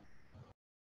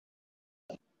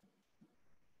 It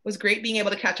was great being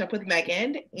able to catch up with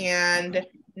Megan. And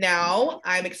now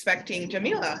I'm expecting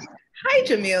Jamila. Hi,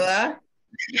 Jamila.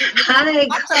 Hi.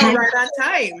 Right on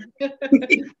time.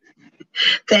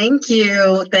 Thank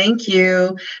you. Thank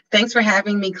you. Thanks for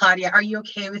having me, Claudia. Are you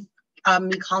okay with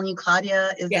me calling you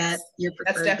Claudia? Is Yes, that your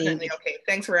that's preferred definitely name? okay.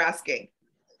 Thanks for asking.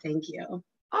 Thank you.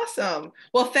 Awesome.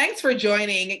 Well, thanks for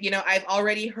joining. I've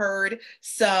already heard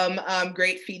some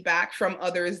great feedback from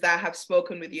others that have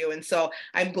spoken with you. And so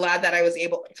I'm glad that I was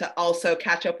able to also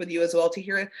catch up with you as well to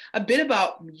hear a bit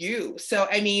about you. So,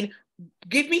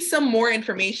 give me some more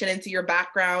information into your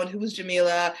background. Who's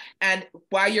Jamila and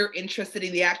why you're interested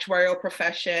in the actuarial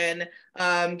profession.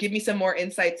 Give me some more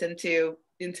insights into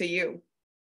you.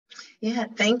 Yeah,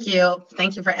 thank you.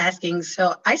 Thank you for asking.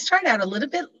 So I started out a little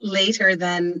bit later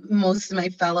than most of my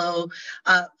peers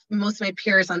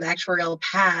on the actuarial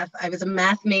path. I was a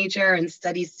math major and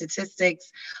studied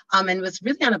statistics, and was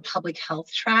really on a public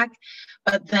health track.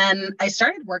 But then I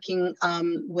started working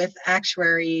with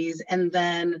actuaries, and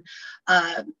then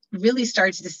really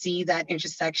started to see that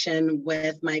intersection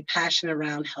with my passion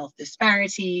around health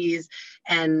disparities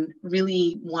and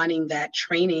really wanting that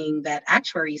training that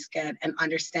actuaries get and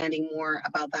understanding more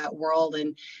about that world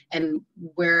and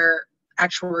where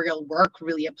actuarial work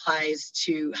really applies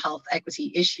to health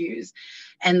equity issues.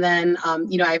 And then,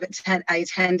 I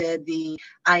attended the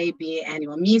IABA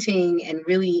annual meeting, and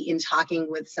really in talking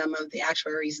with some of the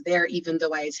actuaries there, even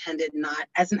though I attended not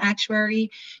as an actuary,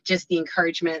 just the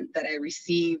encouragement that I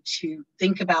received to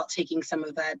think about taking some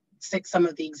of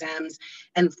the exams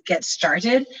and get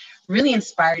started really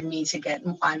inspired me to get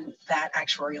on that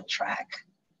actuarial track.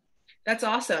 That's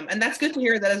awesome. And that's good to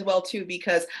hear that as well, too,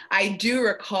 because I do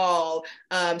recall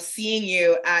seeing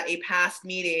you at a past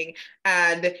meeting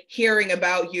and hearing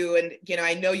about you. And,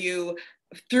 I know you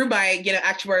through my,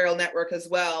 actuarial network as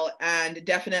well. And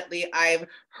definitely I've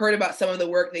heard about some of the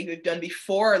work that you've done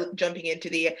before jumping into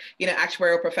the,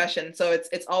 actuarial profession. So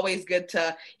it's always good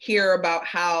to hear about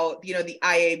how, the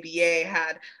IABA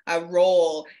had a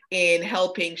role in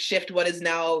helping shift what is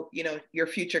now, your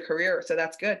future career. So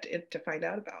that's good to find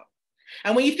out about.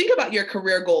 And when you think about your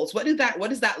career goals, what does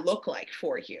that look like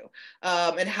for you?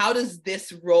 And how does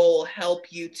this role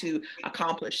help you to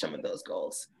accomplish some of those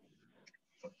goals?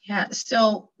 Yeah,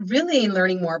 so really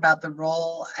learning more about the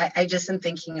role, I just am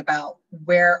thinking about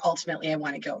where ultimately I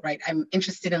want to go, right? I'm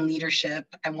interested in leadership.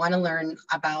 I want to learn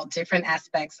about different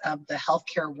aspects of the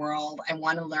healthcare world. I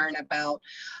want to learn about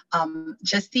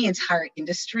just the entire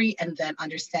industry, and then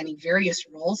understanding various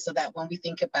roles so that when we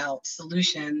think about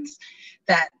solutions,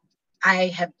 that I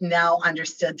have now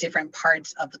understood different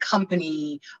parts of the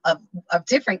company, of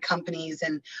different companies,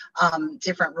 and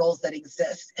different roles that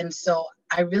exist. And so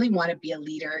I really want to be a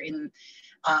leader in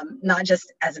not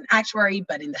just as an actuary,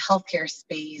 but in the healthcare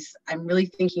space. I'm really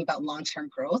thinking about long-term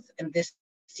growth, and this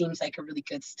seems like a really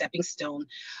good stepping stone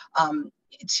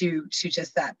to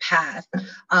just that path.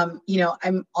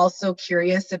 I'm also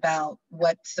curious about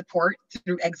what support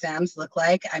through exams look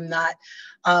like. I'm not,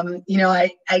 I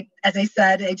as I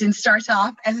said, I didn't start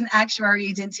off as an actuary.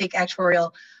 I didn't take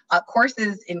actuarial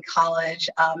courses in college,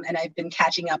 and I've been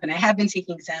catching up, and I have been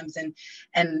taking exams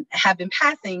and have been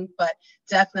passing, but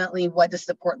definitely what does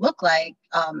support look like?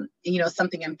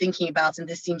 Something I'm thinking about, and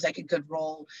this seems like a good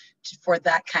role for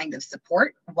that kind of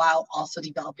support, while also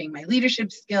developing my leadership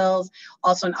skills,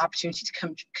 also an opportunity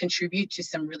to contribute to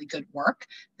some really good work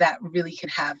that really can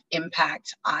have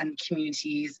impact on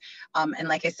communities. And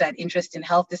like I said, interest in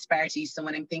health disparities. So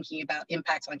when I'm thinking about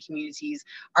impact on communities,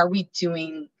 are we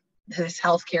doing this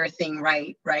healthcare thing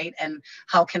right? And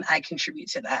how can I contribute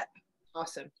to that?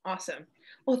 Awesome.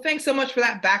 Well, thanks so much for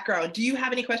that background. Do you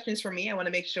have any questions for me? I want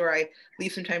to make sure I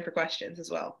leave some time for questions as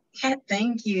well. Yeah,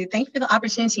 thank you. Thank you for the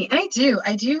opportunity. And I do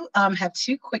have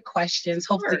two quick questions,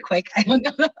 hopefully Sure. quick. I don't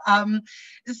know.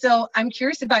 So I'm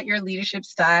curious about your leadership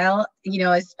style,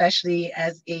 especially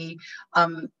as a,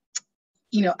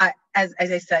 as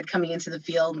I said, coming into the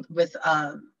field with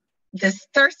this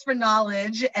thirst for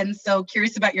knowledge. And so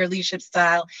curious about your leadership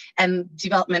style and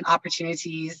development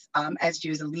opportunities as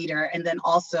you as a leader. And then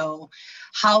also,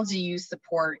 how do you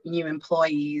support new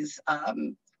employees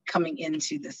coming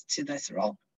into this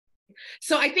role?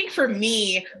 So I think for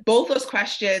me, both those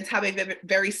questions have a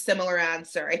very similar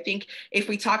answer. I think if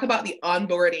we talk about the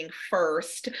onboarding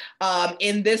first,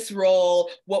 in this role,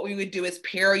 what we would do is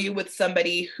pair you with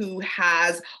somebody who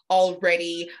has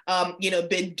already,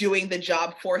 been doing the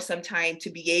job for some time to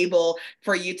be able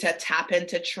for you to tap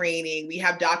into training. We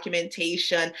have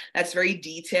documentation that's very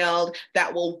detailed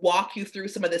that will walk you through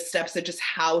some of the steps of just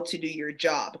how to do your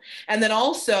job. And then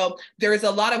also, there's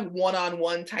a lot of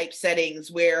one-on-one type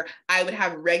settings where I would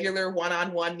have regular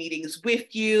one-on-one meetings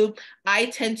with you. I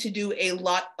tend to do a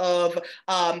lot of,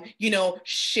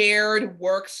 shared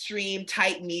work stream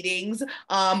type meetings,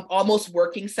 almost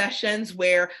working sessions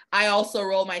where I also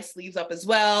roll my sleeves up as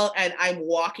well. And I'm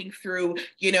walking through,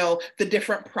 the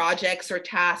different projects or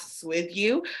tasks with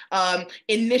you.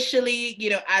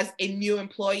 Initially, as a new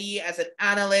employee, as an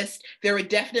analyst, there would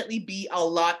definitely be a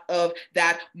lot of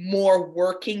that more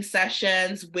working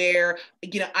sessions where,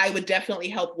 I would definitely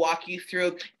help walk you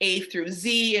through A through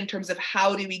Z in terms of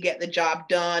how do we get the job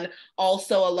done,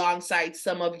 also alongside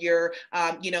some of your,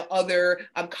 other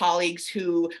colleagues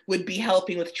who would be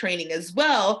helping with training as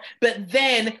well. But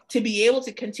then to be able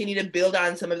to continue to build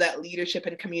on some of that leadership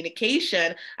and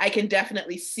communication, I can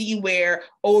definitely see where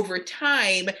over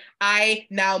time, I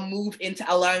now move into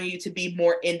allowing you to be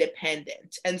more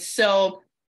independent. And so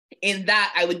in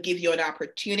that, I would give you an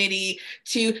opportunity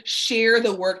to share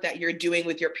the work that you're doing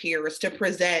with your peers, to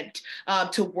present,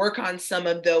 to work on some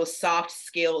of those soft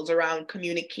skills around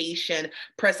communication,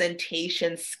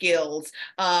 presentation skills.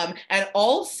 And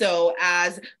also,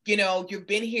 as you've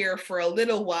been here for a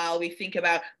little while, we think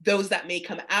about those that may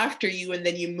come after you, and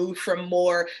then you move from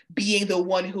more being the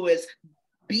one who is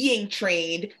being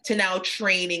trained to now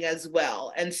training as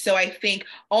well. And so I think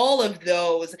all of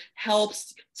those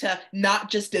helps to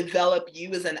not just develop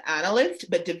you as an analyst,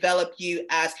 but develop you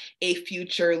as a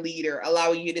future leader,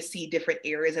 allowing you to see different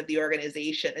areas of the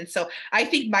organization. And so I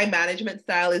think my management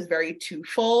style is very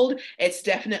twofold. It's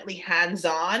definitely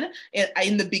hands-on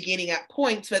in the beginning at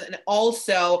points, but then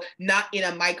also not in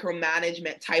a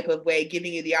micromanagement type of way,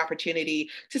 giving you the opportunity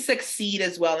to succeed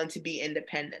as well and to be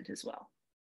independent as well.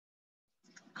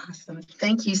 Awesome.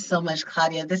 Thank you so much,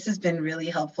 Claudia. This has been really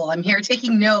helpful. I'm here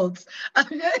taking notes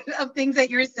of things that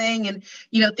you're saying and,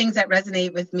 things that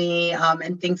resonate with me,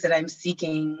 and things that I'm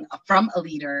seeking from a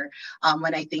leader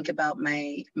when I think about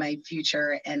my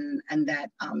future and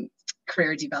that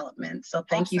career development. So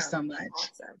thank you so much.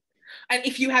 Awesome. And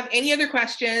if you have any other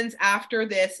questions after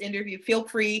this interview, feel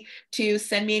free to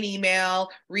send me an email,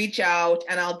 reach out,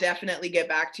 and I'll definitely get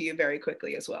back to you very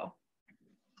quickly as well.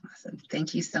 Awesome.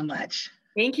 Thank you so much.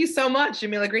 Thank you so much,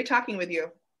 Jamila. Great talking with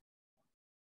you.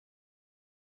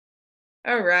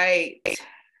 All right.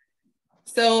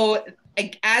 So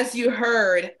as you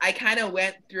heard, I kind of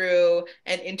went through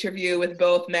an interview with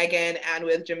both Megan and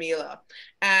with Jamila.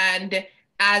 And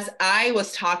as I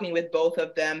was talking with both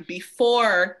of them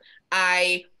before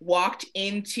I walked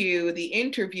into the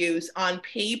interviews, on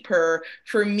paper,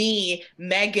 for me,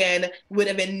 Megan would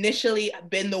have initially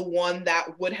been the one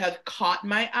that would have caught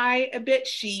my eye a bit.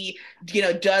 She,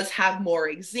 does have more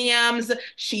exams.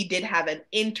 She did have an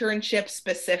internship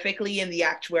specifically in the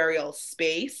actuarial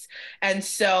space. And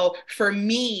so for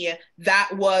me, that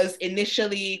was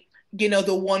initially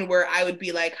the one where I would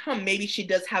be like, maybe she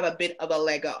does have a bit of a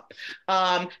leg up.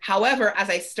 However, as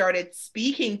I started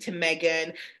speaking to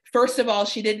Megan, first of all,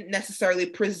 she didn't necessarily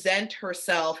present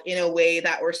herself in a way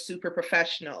that were super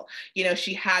professional.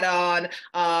 She had on,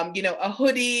 a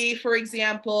hoodie, for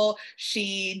example.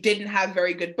 She didn't have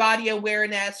very good body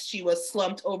awareness. She was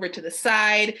slumped over to the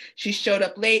side. She showed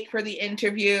up late for the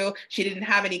interview. She didn't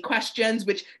have any questions,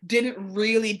 which didn't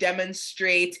really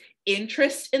demonstrate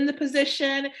interest in the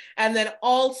position. And then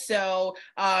also,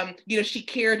 she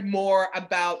cared more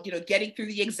about, getting through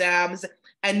the exams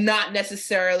and not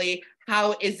necessarily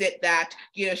how is it that,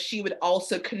 she would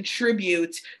also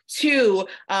contribute to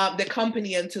the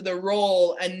company and to the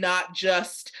role and not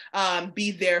just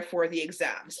be there for the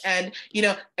exams. And,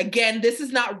 again, this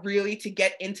is not really to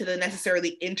get into the necessarily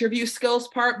interview skills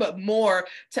part, but more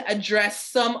to address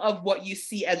some of what you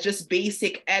see as just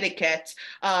basic etiquette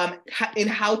in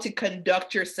how to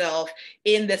conduct yourself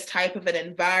in this type of an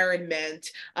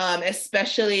environment,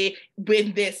 especially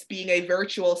with this being a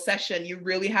virtual session. You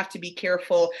really have to be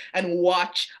careful and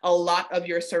watch a lot of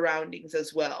your surroundings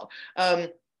as well.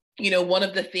 one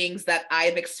of the things that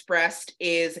I've expressed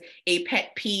is a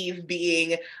pet peeve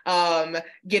being,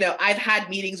 I've had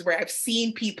meetings where I've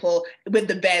seen people with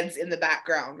the beds in the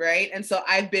background, right? And so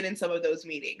I've been in some of those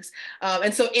meetings.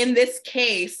 And so in this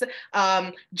case,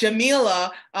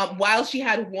 Jamila, while she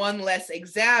had one less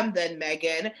exam than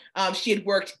Megan, she had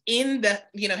worked in the,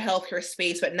 healthcare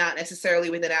space, but not necessarily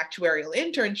with an actuarial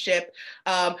internship.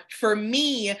 For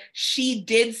me, she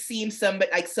did seem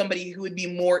like somebody who would be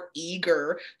more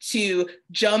eager to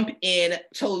jump in,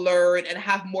 to learn, and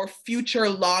have more future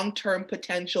long-term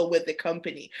potential with the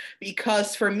company.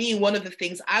 Because for me, one of the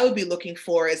things I would be looking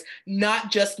for is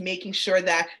not just making sure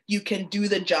that you can do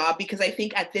the job, because I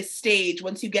think at this stage,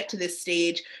 once you get to this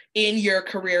stage in your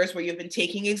careers where you've been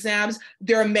taking exams,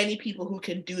 there are many people who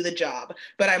can do the job.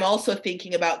 But I'm also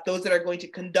thinking about those that are going to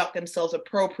conduct themselves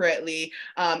appropriately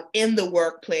in the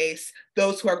workplace,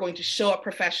 those who are going to show up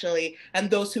professionally, and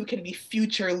those who can be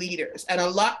future leaders. And a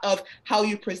lot of how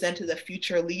you present as a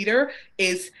future leader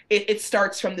is, it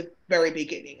starts from the very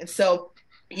beginning. And so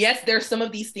yes, there's some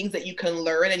of these things that you can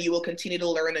learn and you will continue to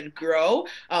learn and grow,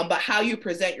 but how you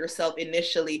present yourself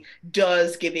initially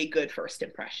does give a good first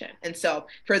impression. And so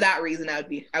for that reason,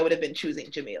 I would have been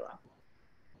choosing Jamila.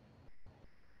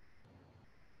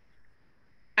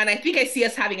 And I think I see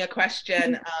us having a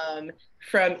question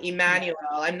from Emmanuel.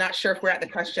 I'm not sure if we're at the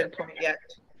question point yet.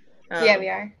 Yeah, we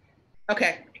are.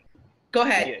 Okay, go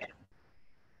ahead. Yeah.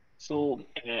 So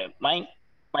my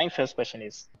first question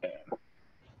is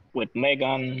with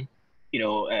Megan,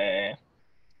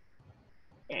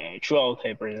 throughout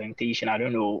her presentation, I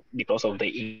don't know, because of the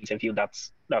interview,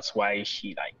 that's why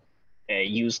she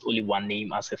used only one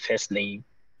name as her first name.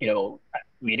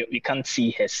 We can't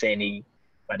see her surname,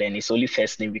 but then it's only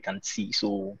first name we can see.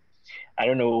 So I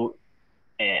don't know.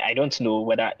 I don't know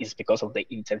whether it's because of the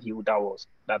interview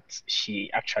that she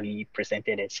actually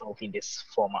presented herself in this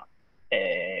format,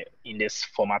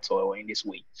 or in this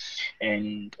way.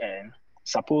 And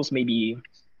suppose maybe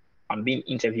I'm being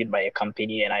interviewed by a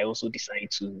company and I also decide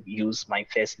to use my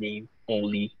first name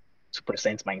only to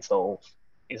present myself.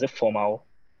 Is it formal?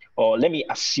 Or let me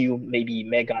assume maybe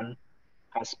Megan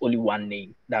has only one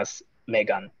name. That's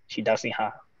Megan. She doesn't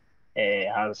have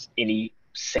has any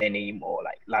surname or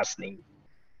last name.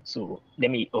 So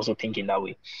let me also think in that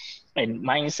way. And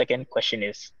my second question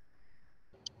is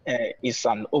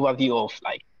an overview of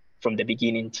from the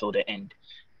beginning till the end.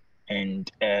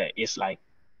 And it's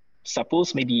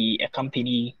suppose maybe a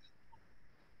company,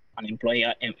 an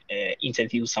employer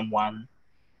interviews someone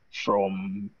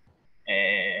from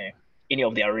any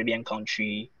of the Arabian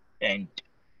country, and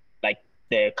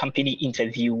the company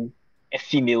interview a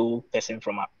female person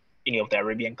from any of the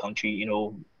Arabian country.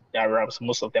 The Arabs,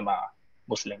 most of them are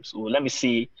Muslims. So let me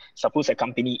see, suppose a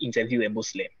company interview a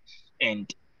Muslim,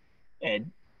 and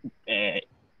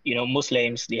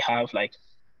Muslims, they have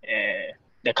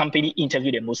the company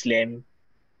interviewed a Muslim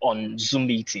on Zoom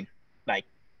meeting.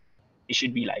 It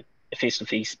should be a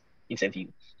face-to-face interview,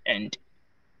 and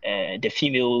the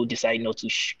female decide not to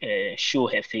show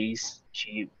her face.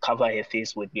 She cover her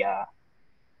face with their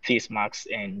face masks,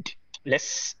 and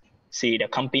let's say the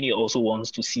company also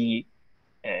wants to see,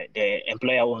 the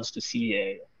employer wants to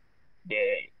see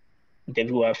the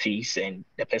interviewer face, and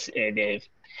the person,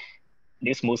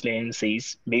 this Muslim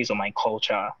says, based on my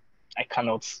culture, I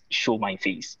cannot show my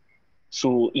face.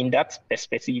 So in that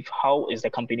perspective, how is the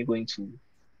company going to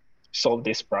solve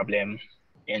this problem?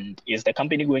 And is the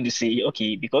company going to say,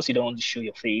 okay, because you don't want to show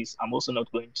your face, I'm also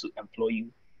not going to employ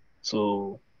you?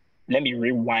 So let me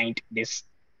rewind this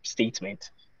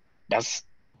statement. Does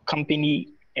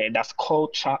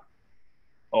culture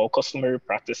or customary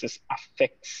practices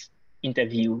affect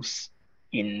interviews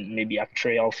in maybe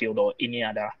actuarial field or any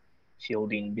other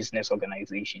field in business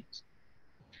organizations?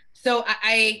 So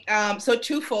so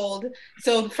twofold.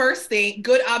 So first thing,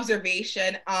 good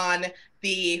observation on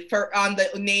the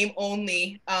name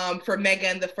only for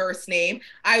Megan, the first name.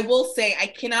 I will say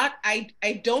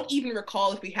I don't even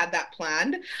recall if we had that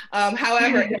planned.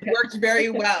 However, it worked very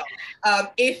well.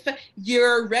 If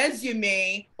your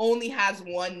resume only has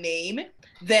one name,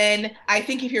 then I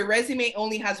think if your resume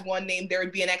only has one name, there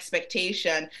would be an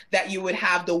expectation that you would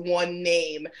have the one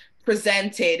name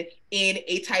presented in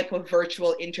a type of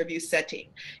virtual interview setting.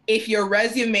 If your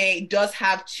resume does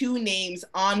have two names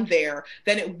on there,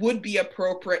 then it would be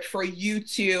appropriate for you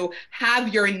to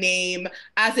have your name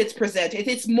as it's presented.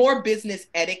 It's more business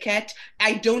etiquette.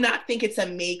 I do not think it's a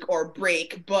make or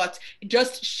break, but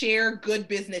just share good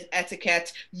business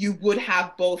etiquette. You would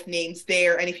have both names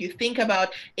there. And if you think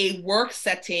about a work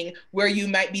setting where you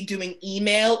might be doing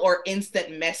email or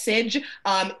instant message,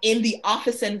 in the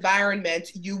office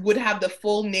environment, you would have the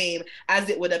full name same as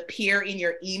it would appear in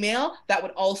your email, that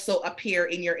would also appear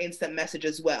in your instant message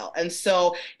as well. And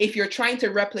so if you're trying to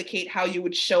replicate how you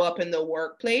would show up in the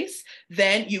workplace,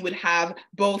 then you would have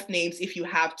both names if you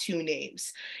have two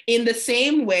names. In the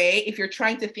same way, if you're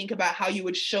trying to think about how you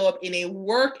would show up in a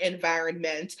work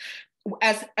environment,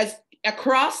 as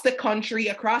across the country,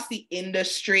 across the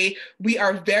industry, we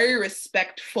are very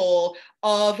respectful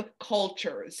of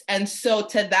cultures. And so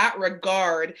to that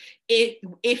regard,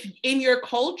 if in your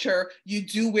culture you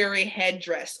do wear a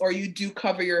headdress or you do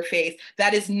cover your face,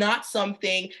 that is not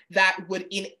something that would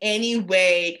in any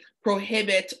way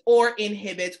prohibit or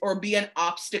inhibit or be an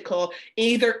obstacle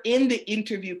either in the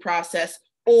interview process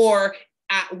or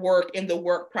at work in the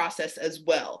work process as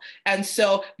well. And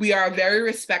so we are very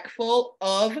respectful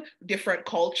of different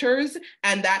cultures,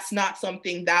 and that's not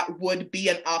something that would be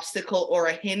an obstacle or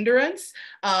a hindrance,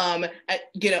 at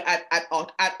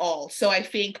all. So I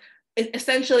think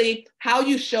essentially how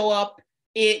you show up,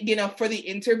 for the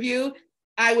interview,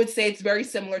 I would say it's very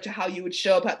similar to how you would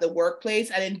show up at the workplace.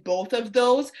 And in both of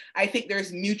those, I think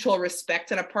there's mutual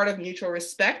respect. And a part of mutual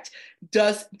respect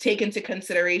does take into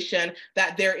consideration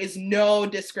that there is no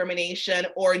discrimination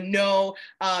or no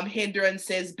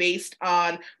hindrances based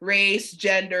on race,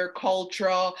 gender,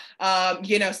 cultural,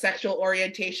 sexual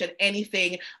orientation,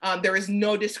 anything. There is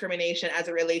no discrimination as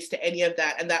it relates to any of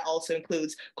that. And that also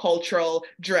includes cultural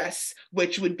dress,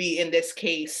 which would be in this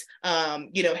case,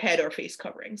 head or face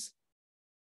coverings.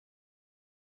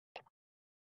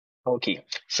 Okay,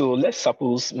 so let's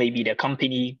suppose maybe the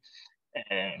company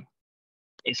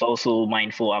is also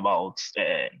mindful about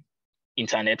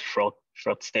internet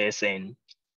fraudsters, and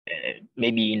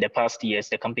maybe in the past years,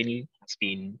 the company has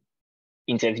been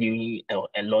interviewing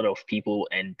a lot of people,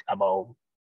 and about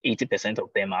 80%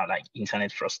 of them are like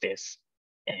internet fraudsters.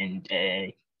 And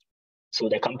so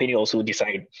the company also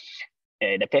decide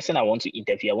the person I want to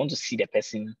interview, I want to see the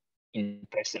person in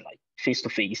person, like face to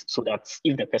face, so that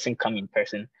if the person come in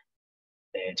person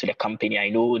to the company, I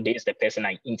know there's the person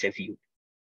I interviewed.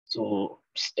 So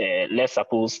let's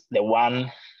suppose the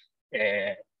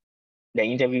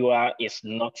interviewer is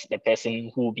not the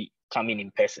person who will be coming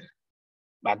in person,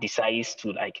 but decides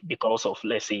to, like, because of,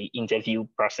 let's say, interview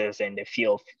process and the fear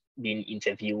of being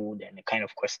interviewed and the kind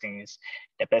of questions,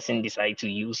 the person decides to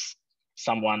use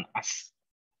someone as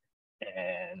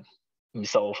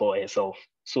himself or herself.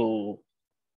 So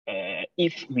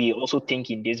if we also think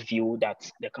in this view that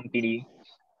the company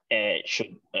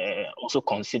should also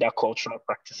consider cultural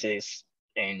practices,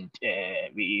 and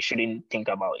we shouldn't think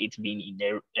about it being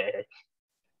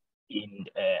in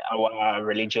our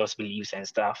religious beliefs and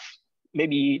stuff,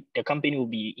 maybe the company will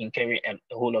be incurring a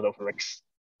whole lot of risks.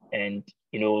 And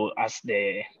as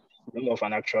the role of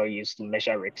an actuary is to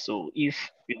measure risk. So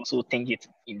if we also think it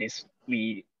in this,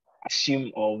 we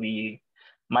assume or we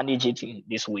manage it in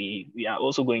this way, we are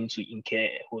also going to incur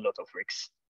a whole lot of risks.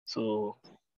 So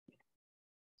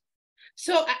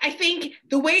I think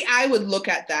the way I would look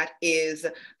at that is,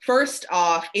 first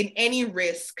off, in any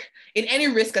risk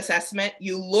assessment,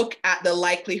 you look at the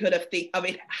likelihood of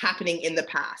it happening in the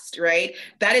past, right?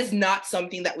 That is not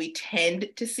something that we tend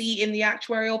to see in the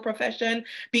actuarial profession,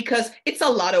 because it's a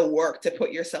lot of work to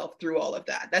put yourself through all of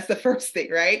that. That's the first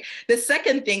thing, right? The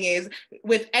second thing is,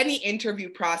 with any interview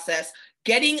process,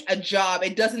 getting a job,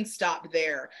 it doesn't stop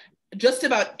there. Just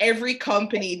about every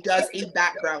company does a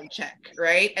background check,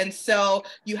 right? And so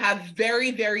you have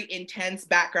very, very intense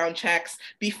background checks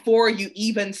before you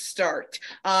even start.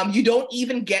 You don't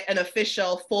even get an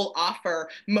official full offer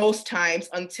most times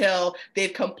until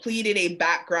they've completed a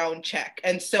background check.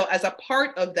 And so as a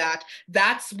part of that,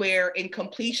 that's where, in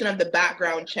completion of the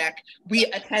background check, we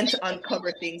tend to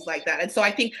uncover things like that. And so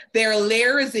I think there are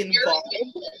layers involved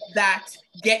that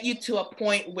get you to a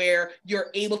point where you're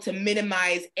able to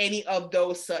minimize any of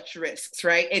those such risks,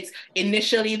 right? It's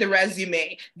initially the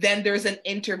resume, then there's an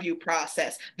interview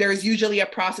process. There's usually a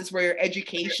process where your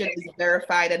education is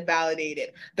verified and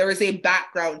validated. There is a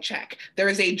background check. There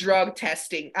is a drug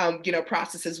testing,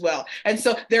 process as well. And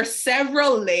so there's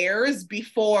several layers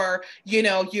before,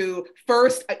 you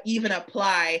first even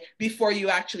apply, before you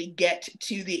actually get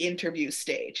to the interview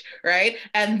stage, right?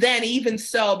 And then even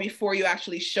so, before you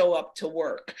actually show up to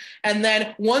work. And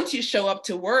then once you show up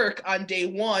to work on day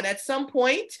one, at some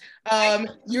point,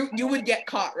 you would get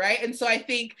caught, right? And so I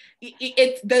think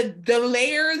it's the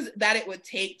layers that it would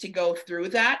take to go through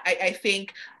that. I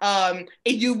think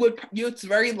it's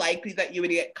very likely that you would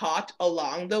get caught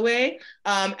along the way.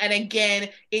 And again,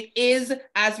 it is,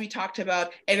 as we talked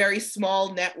about, a very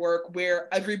small network where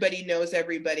everybody knows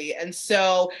everybody. And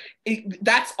so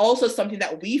that's also something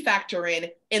that we factor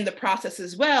in the process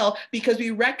as well, because we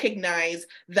recognize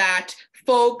that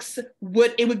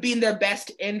it would be in their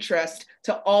best interest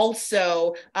to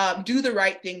also do the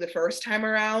right thing the first time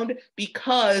around,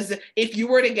 because if you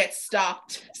were to get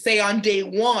stopped, say on day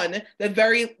one,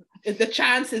 the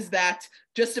chances that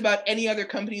just about any other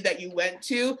company that you went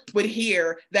to would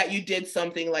hear that you did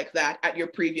something like that at your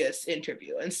previous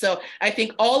interview. And so I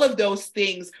think all of those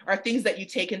things are things that you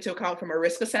take into account from a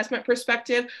risk assessment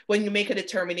perspective when you make a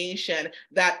determination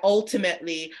that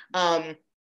ultimately,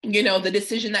 the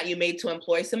decision that you made to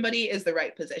employ somebody is the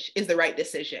right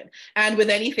decision. And with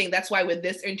anything, that's why with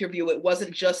this interview, it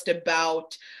wasn't just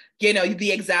about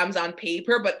the exams on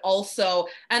paper, but also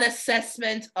an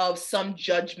assessment of some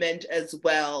judgment as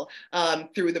well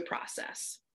through the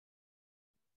process.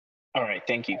 All right,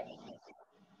 thank you.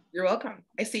 You're welcome.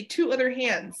 I see two other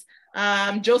hands.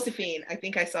 Josephine, I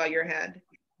think I saw your hand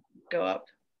go up.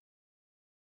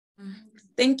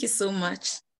 Thank you so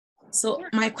much. So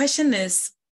my question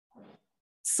is,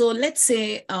 so let's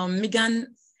say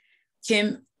Megan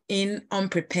came in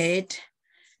unprepared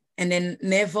and then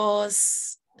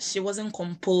nervous, she wasn't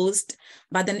composed,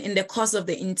 but then in the course of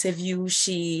the interview,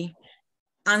 she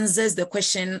answers the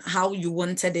question how you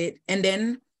wanted it. And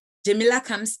then Jamila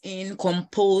comes in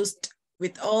composed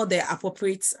with all the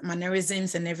appropriate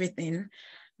mannerisms and everything.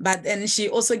 But then she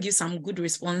also gives some good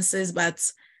responses, but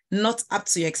not up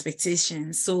to your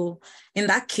expectations. So in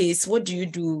that case, what do you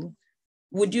do?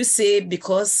 Would you say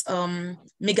because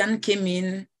Megan came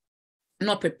in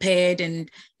not prepared and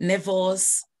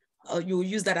nervous, you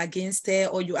use that against her,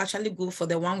 or you actually go for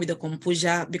the one with the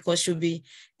composure because she'll be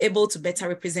able to better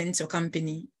represent your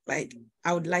company? Like,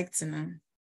 I would like to know.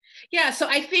 Yeah, so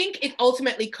I think it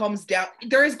ultimately comes down,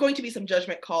 there is going to be some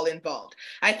judgment call involved.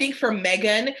 I think for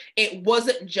Megan, it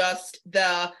wasn't just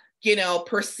the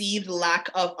perceived lack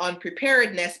of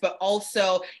unpreparedness, but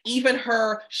also even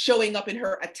her showing up in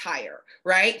her attire,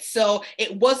 right? So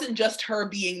it wasn't just her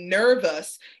being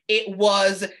nervous, it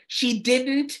was she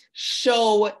didn't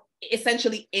show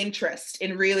essentially interest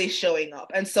in really showing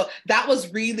up. And so that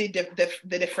was really the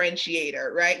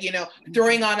differentiator, right?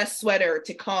 Throwing on a sweater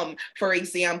to come, for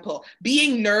example.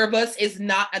 Being nervous is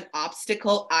not an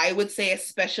obstacle, I would say,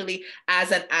 especially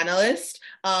as an analyst.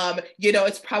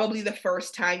 It's probably the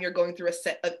first time you're going through a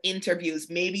set of interviews.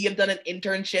 Maybe you've done an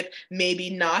internship, maybe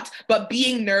not, but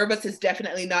being nervous is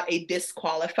definitely not a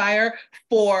disqualifier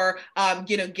for,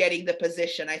 getting the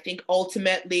position. I think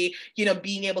ultimately,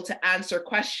 being able to answer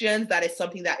questions, that is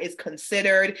something that is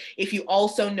considered. If you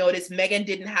also notice, Megan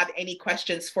didn't have any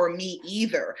questions for me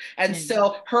either. And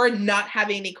so her not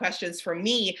having any questions for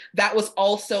me, that was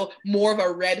also more of a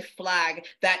red flag,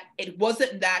 that it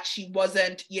wasn't that she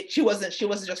wasn't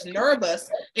just nervous.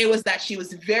 It was that she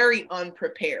was very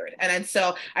unprepared. And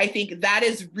so I think that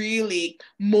is really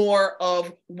more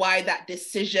of why that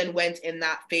decision went in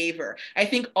that favor. I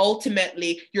think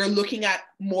ultimately you're looking at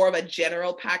more of a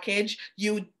general package.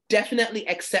 You definitely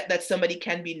accept that somebody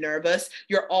can be nervous.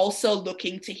 You're also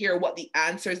looking to hear what the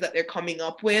answers that they're coming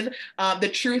up with. The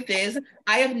truth is,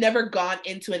 I have never gone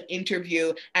into an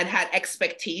interview and had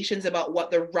expectations about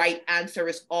what the right answer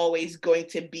is always going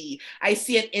to be. I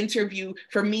see an interview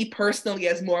for me personally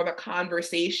as more of a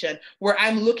conversation where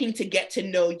I'm looking to get to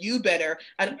know you better.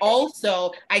 And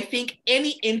also, I think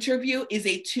any interview is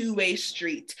a two-way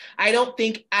street. I don't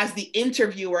think as the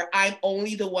interviewer, I'm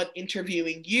only the one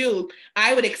interviewing you.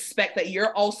 I would expect that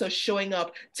you're also showing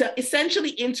up to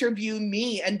essentially interview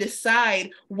me and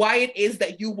decide why it is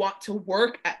that you want to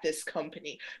work at this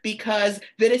company, because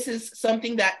this is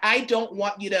something that I don't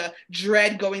want you to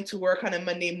dread going to work on a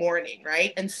Monday morning,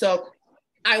 right? And so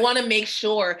I want to make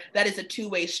sure that it's a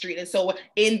two-way street. And so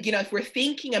if we're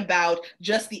thinking about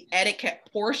just the etiquette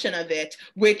portion of it,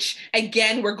 which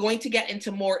again, we're going to get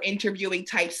into more interviewing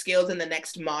type skills in the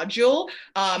next module,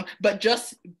 but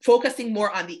just focusing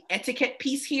more on the etiquette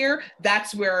piece here,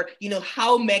 that's where,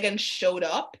 how Megan showed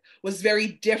up was very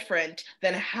different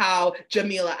than how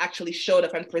Jamila actually showed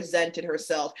up and presented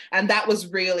herself. And that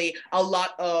was really a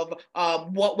lot of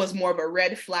what was more of a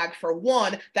red flag for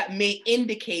one that may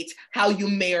indicate how you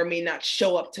may or may not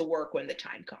show up to work when the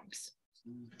time comes.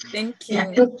 Thank you.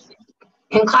 Yeah.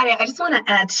 And Claudia, I just want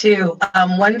to add too,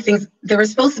 one thing, there were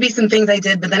supposed to be some things I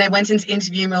did, but then I went into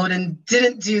interview mode and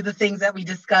didn't do the things that we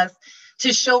discussed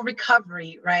to show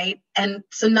recovery, right? And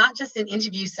so not just in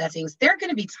interview settings, there are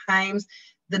going to be times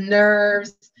the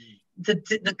nerves,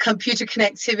 the computer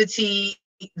connectivity,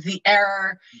 the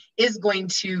error is going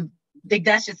to,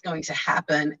 that's just going to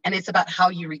happen. And it's about how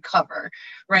you recover,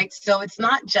 right? So it's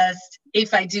not just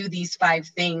if I do these 5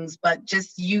 things, but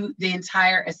just the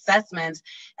entire assessment.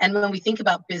 And when we think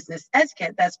about business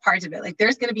etiquette, that's part of it. Like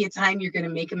there's going to be a time you're going to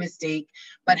make a mistake,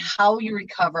 but how you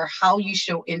recover, how you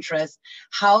show interest,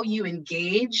 how you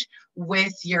engage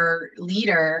with your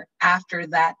leader after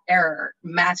that error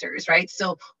matters, right?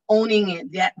 So owning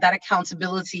it, that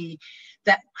accountability,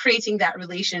 that creating that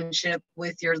relationship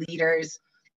with your leaders.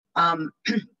 And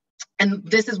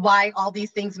this is why all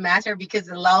these things matter, because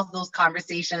it allows those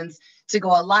conversations to go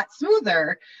a lot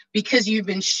smoother, because you've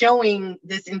been showing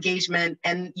this engagement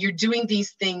and you're doing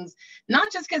these things,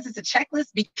 not just because it's a checklist,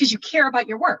 because you care about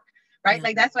your work, right? Mm-hmm.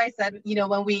 Like that's why I said,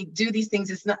 when we do these things,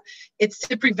 it's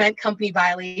to prevent company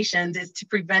violations, it's to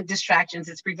prevent distractions,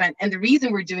 and the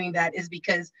reason we're doing that is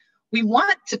because we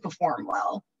want to perform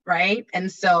well, right?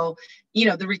 And so,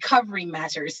 the recovery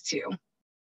matters too.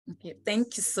 Okay,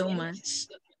 thank you so much.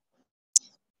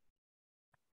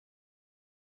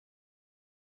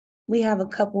 We have a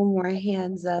couple more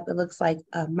hands up. It looks like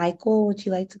Michael, would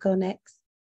you like to go next?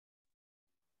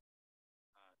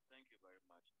 Thank you very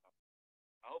much.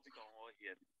 I hope you can all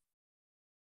hear me.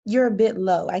 You're a bit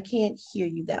low. I can't hear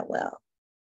you that well.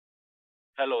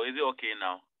 Hello, is it okay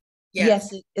now?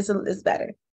 Yes, it's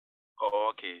better.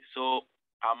 Oh, okay. So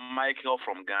I'm Michael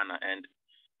from Ghana, and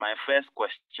my first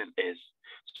question is,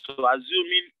 so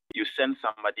assuming you send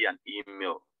somebody an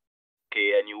email,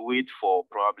 okay, and you wait for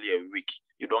probably a week,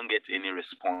 you don't get any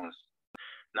response.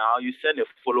 Now you send a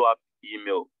follow-up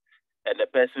email and the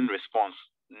person responds,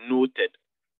 noted,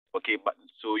 okay, but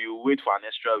so you wait for an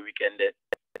extra week and the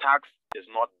task is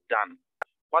not done.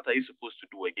 What are you supposed to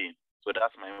do again? So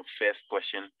that's my first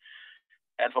question.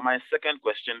 And for my second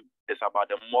question is about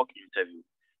the mock interview.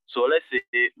 So let's say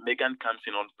Megan comes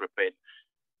in unprepared.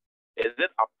 Is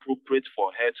it appropriate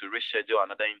for her to reschedule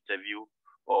another interview,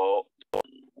 or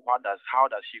how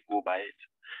does she go by it?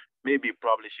 Maybe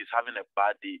probably she's having a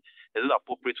bad day. Is it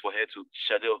appropriate for her to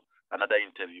schedule another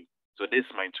interview? So these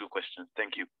are my 2 questions.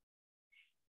 Thank you.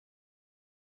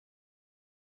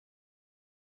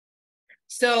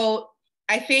 So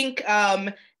I think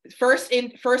first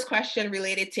question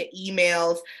related to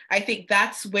emails, I think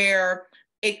that's where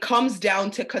it comes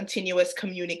down to continuous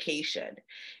communication.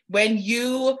 When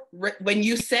you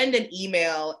send an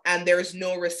email and there's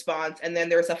no response, and then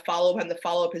there's a follow-up and the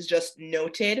follow-up is just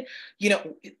noted,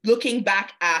 looking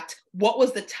back at what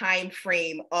was the time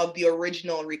frame of the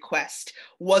original request?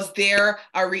 Was there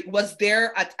a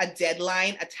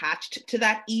deadline attached to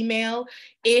that email?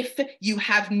 If you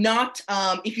have not,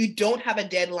 if you don't have a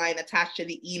deadline attached to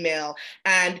the email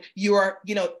and you are,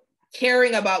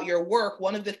 caring about your work,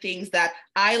 one of the things that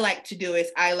I like to do is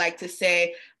I like to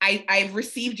say, I've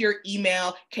received your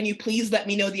email. Can you please let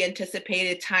me know the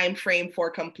anticipated time frame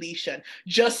for completion?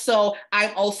 Just so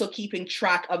I'm also keeping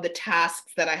track of the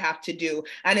tasks that I have to do.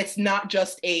 And it's not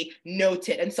just a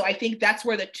noted. And so I think that's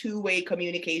where the 2-way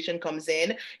communication comes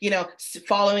in,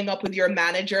 following up with your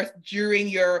manager during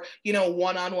your,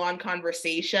 one-on-one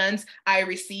conversations. I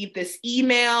received this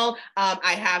email.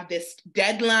 I have this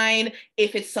deadline.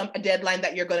 If it's a deadline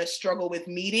that you're going to struggle with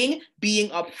meeting, being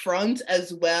upfront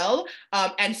as well.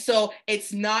 And so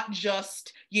it's not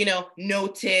just,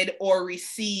 noted or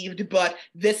received, but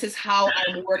this is how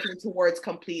I'm working towards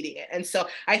completing it. And so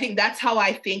I think that's how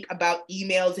I think about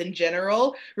emails in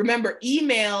general. Remember,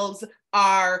 emails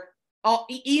kind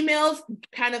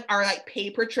of are like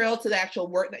paper trail to the actual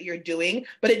work that you're doing,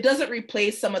 but it doesn't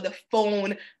replace some of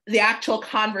the actual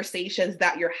conversations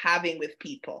that you're having with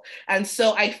people. And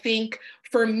so I think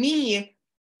for me,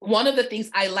 one of the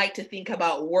things I like to think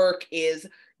about work is,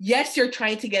 yes, you're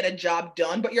trying to get a job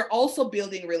done, but you're also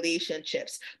building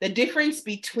relationships. The difference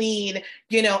between,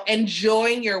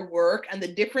 enjoying your work and the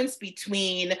difference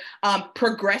between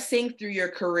progressing through your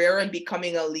career and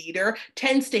becoming a leader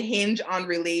tends to hinge on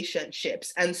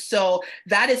relationships. And so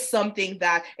that is something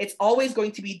that it's always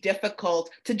going to be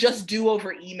difficult to just do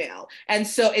over email. And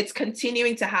so it's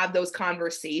continuing to have those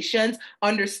conversations,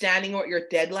 understanding what your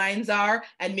deadlines are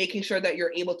and making sure that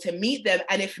you're able to meet them.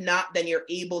 And if not, then you're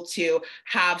able to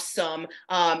have some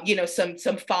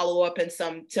follow-up and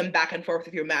some back and forth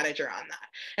with your manager on that.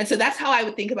 And so that's how I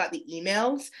would think about the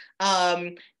emails.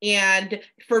 And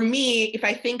for me, if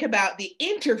I think about the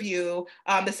interview,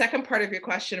 the second part of your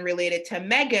question related to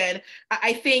Megan,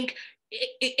 I think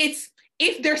it's,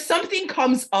 if there's something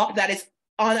comes up that is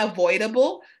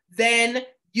unavoidable, then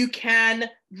you can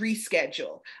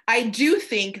reschedule. I do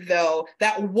think, though,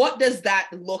 that what does that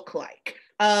look like?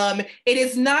 It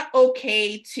is not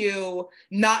okay to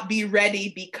not be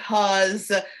ready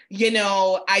because,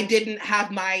 I didn't have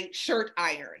my shirt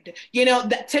ironed.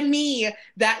 That to me,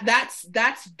 that's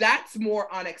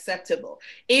more unacceptable.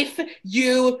 If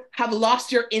you have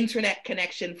lost your internet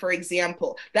connection, for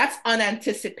example, that's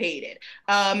unanticipated,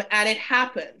 and it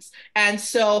happens. And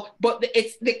so, but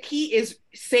the key is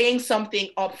saying something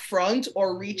upfront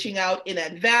or reaching out in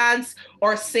advance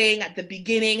or saying at the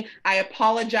beginning, I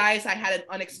apologize, I had an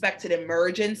unexpected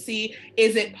emergency.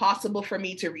 Is it possible for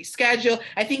me to reschedule?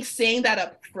 I think saying that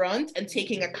up front and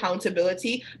taking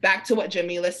accountability, back to what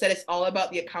Jamila said, it's all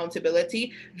about the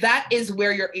accountability. That is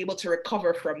where you're able to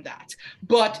recover from that.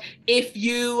 But if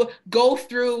you go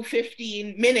through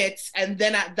 15 minutes and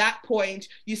then at that point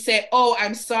you say, oh,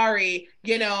 I'm sorry,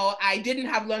 I didn't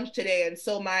have lunch today, and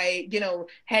so my,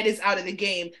 head is out of the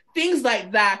game. Things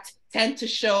like that tend to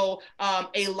show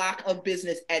a lack of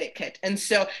business etiquette. And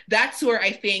so that's where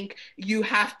I think you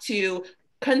have to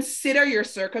consider your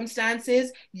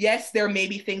circumstances. Yes, there may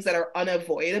be things that are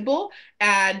unavoidable.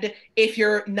 And if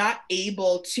you're not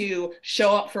able to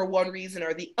show up for one reason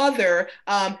or the other,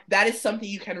 that is something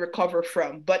you can recover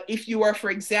from. But if you are, for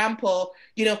example,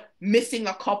 missing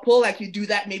a couple, like you do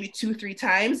that maybe 2-3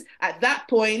 times, at that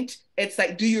point, it's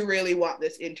like, do you really want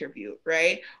this interview,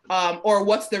 right? Or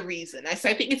what's the reason? So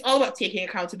I think it's all about taking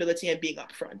accountability and being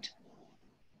upfront.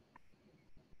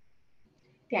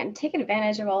 Yeah, and take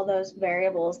advantage of all those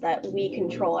variables that we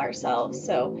control ourselves.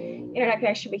 So internet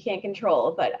connection we can't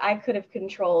control, but I could have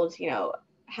controlled,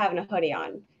 having a hoodie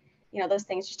on. Those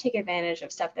things, just take advantage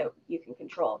of stuff that you can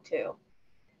control too.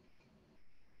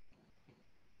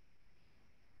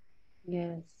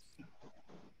 Yes.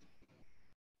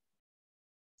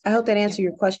 I hope that answered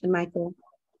your question, Michael.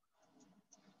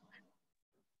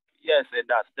 Yes, it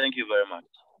does. Thank you very much.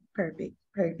 Perfect.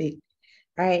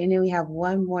 All right, and then we have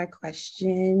one more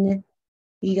question.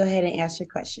 You go ahead and ask your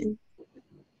question.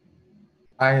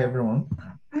 Hi, everyone.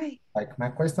 Hi. My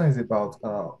question is about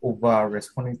over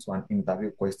responding to an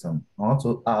interview question. I want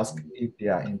to ask if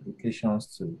there are implications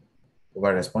to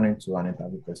over responding to an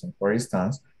interview question. For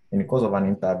instance, in the course of an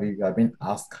interview, you have been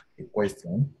asked a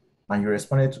question and you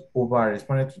responded to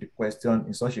the question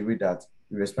in such a way that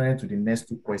you responded to the next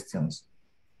 2 questions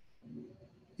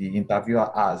the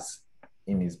interviewer has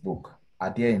in his book.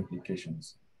 Are there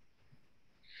implications?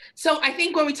 So I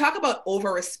think when we talk about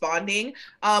over responding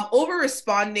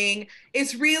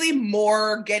is really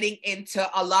more getting into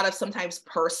a lot of sometimes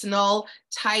personal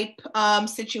type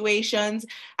situations.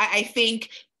 I think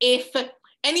if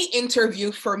any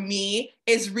interview for me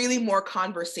is really more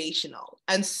conversational.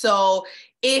 And so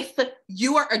if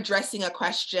you are addressing a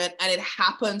question and it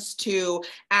happens to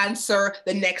answer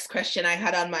the next question I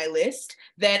had on my list,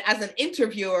 then as an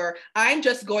interviewer, I'm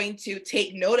just going to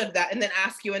take note of that and then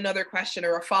ask you another question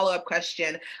or a follow-up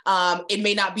question. It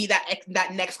may not be that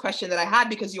next question that I had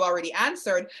because you already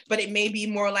answered, but it may be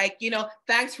more like,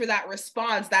 thanks for that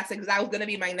response. That was going to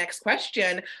be my next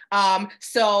question.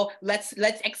 So let's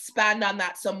expand on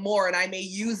that some more. And I may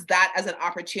use that as an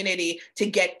opportunity to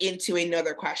get into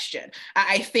another question.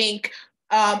 I think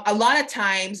a lot of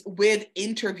times with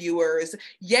interviewers,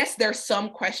 yes, there's some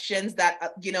questions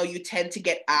that, you tend to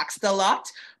get asked a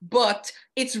lot, but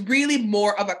it's really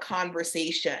more of a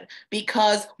conversation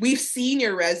because we've seen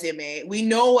your resume. We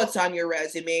know what's on your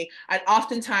resume. And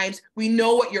oftentimes we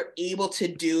know what you're able to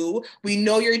do. We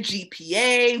know your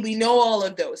GPA. We know all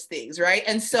of those things, right?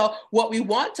 And so what we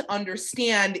want to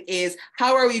understand is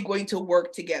how are we going to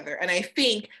work together? And I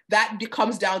think that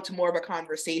comes down to more of a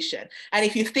conversation. And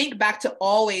if you think back to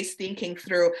always thinking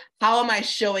through, how am I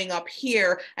showing up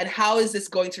here? And how is this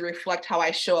going to reflect how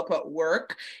I show up at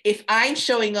work? If I'm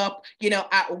showing up,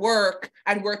 at work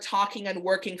and we're talking and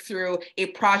working through a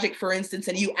project, for instance,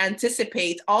 and you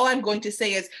anticipate, all I'm going to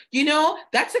say is,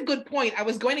 that's a good point. I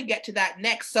was going to get to that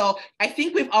next. So I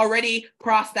think we've already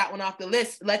crossed that one off the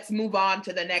list. Let's move on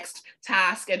to the next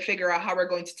task and figure out how we're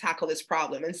going to tackle this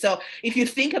problem. And so if you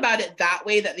think about it that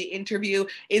way, that the interview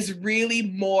is really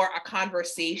more a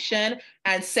conversation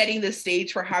and setting the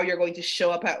stage for how you're going to show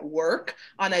up at work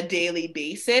on a daily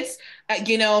basis,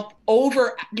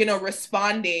 over,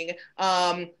 responding,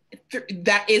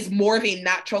 that is more of a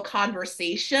natural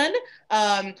conversation.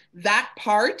 That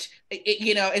part,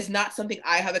 is not something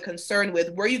I have a concern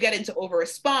with. Where you get into over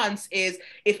response is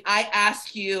if I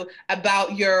ask you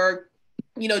about your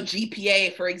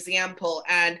GPA, for example,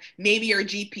 and maybe your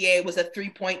GPA was a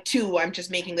 3.2. I'm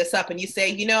just making this up. And you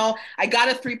say, I got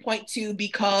a 3.2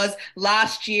 because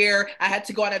last year I had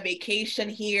to go on a vacation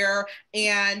here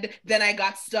and then I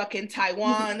got stuck in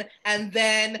Taiwan and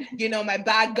then, my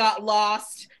bag got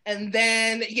lost. And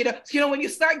then, when you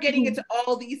start getting into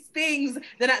all these things,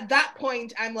 then at that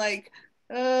point, I'm like,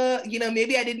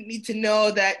 maybe I didn't need to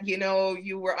know that,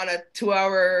 you were on a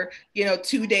 2-hour,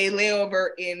 2-day layover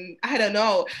in, I don't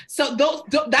know. So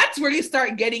that's where you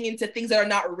start getting into things that are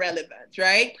not relevant,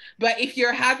 right? But if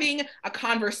you're having a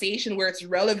conversation where it's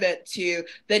relevant to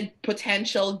the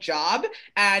potential job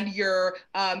and your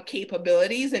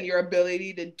capabilities and your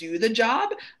ability to do the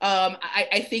job,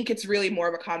 I think it's really more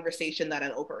of a conversation than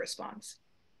an over response.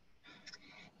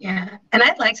 Yeah, and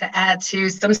I'd like to add too,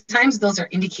 sometimes those are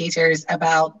indicators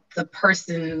about the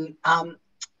person,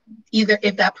 either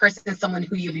if that person is someone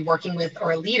who you'll be working with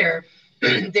or a leader,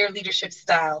 their leadership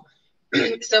style.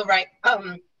 So, right,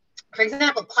 for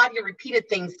example, Claudia repeated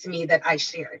things to me that I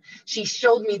shared. She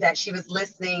showed me that she was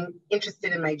listening,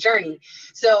 interested in my journey.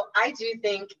 So I do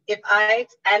think if I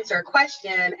answer a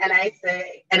question and I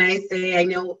say, I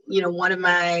know,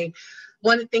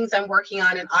 one of the things I'm working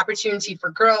on, an opportunity for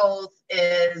growth,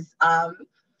 is I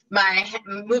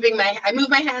move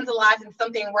my hands a lot in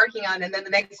something I'm working on. And then the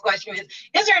next question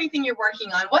is there anything you're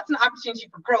working on? What's an opportunity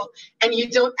for growth? And you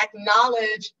don't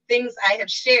acknowledge things I have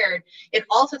shared. It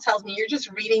also tells me you're just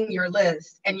reading your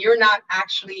list and you're not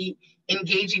actually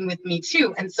engaging with me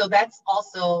too. And so that's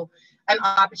also an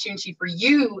opportunity for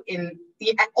you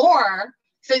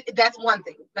so that's one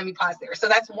thing. Let me pause there. So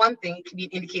that's one thing. It could be an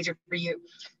indicator for you.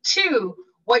 2,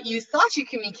 what you thought you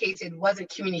communicated wasn't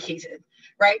communicated,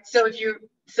 right? So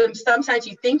sometimes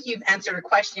you think you've answered a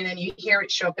question and you hear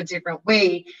it show up a different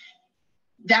way.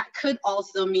 That could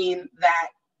also mean that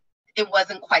it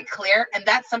wasn't quite clear. And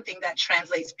that's something that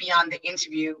translates beyond the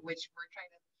interview, which we're trying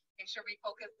to make sure we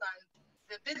focus on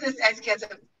the business etiquette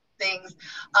of things.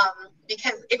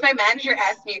 Because if my manager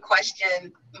asks me a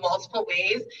question multiple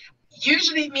ways,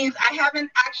 usually it means I haven't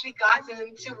actually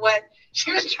gotten to what she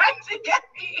was trying to get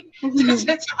me to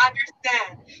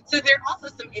understand. So there are also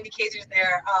some indicators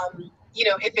there,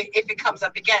 if it comes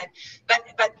up again. But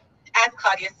as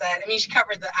Claudia said, I mean, she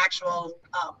covered the actual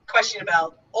question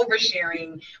about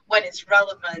oversharing when it's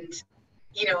relevant.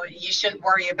 You shouldn't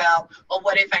worry about, well,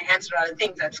 what if I answered other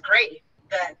things? That's great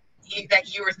that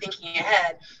you were thinking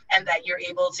ahead and that you're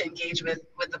able to engage with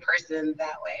the person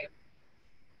that way.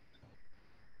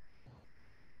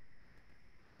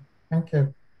 Thank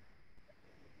you.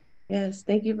 Yes,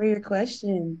 thank you for your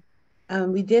question.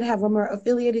 We did have one more.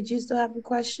 Ophelia, did you still have a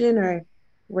question, or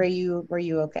were you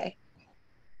okay?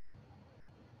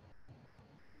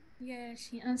 Yeah,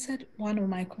 she answered one of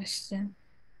my questions.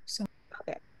 So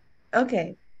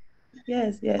Okay.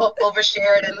 Yes.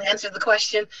 Overshared and answered the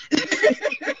question.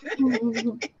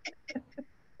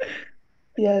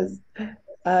 Yes.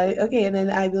 Okay, and then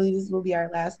I believe this will be our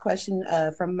last question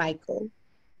from Michael.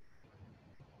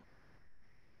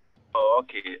 Oh,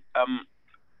 okay.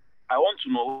 I want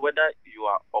to know whether you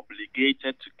are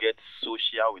obligated to get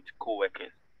social with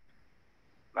coworkers.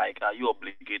 Like, are you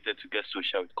obligated to get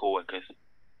social with coworkers?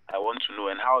 I want to know,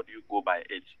 and how do you go by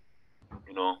it?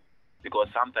 Because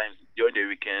sometimes during the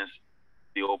weekends,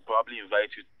 they will probably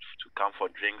invite you to come for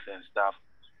drinks and stuff.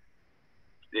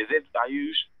 Are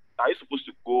you supposed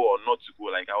to go or not to go?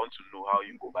 Like, I want to know how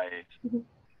you go by it.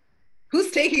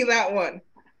 Who's taking that one?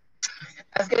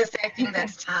 I was gonna say, I think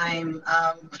that's time.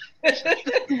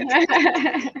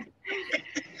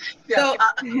 So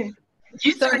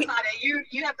you start, Claudia.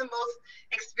 You have the most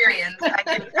experience. I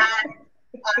can add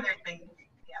other things.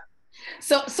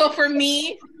 Yeah. So for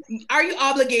me, are you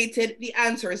obligated? The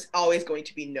answer is always going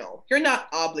to be no. You're not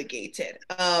obligated.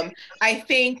 I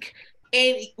think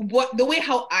the way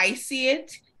how I see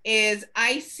it is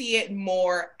I see it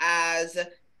more as,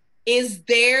 is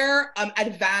there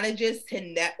advantages to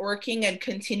networking and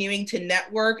continuing to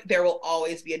network? There will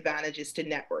always be advantages to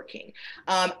networking.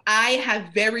 I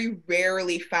have very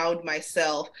rarely found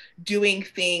myself doing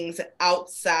things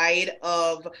outside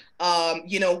of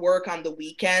work on the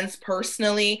weekends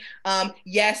personally.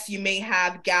 Yes, you may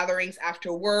have gatherings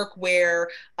after work where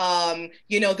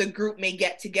the group may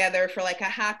get together for like a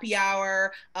happy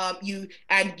hour.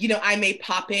 I may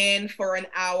pop in for an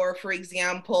hour, for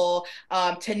example,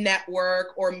 to network,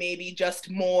 or maybe just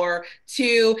more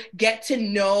to get to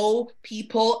know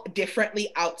people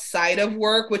differently outside of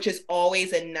work, which is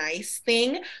always a nice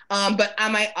thing. But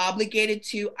am I obligated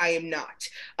to? I am not.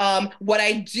 What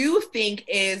I do think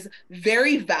is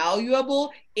very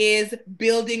valuable is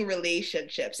building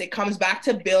relationships. It comes back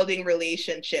to building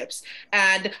relationships.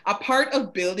 And a part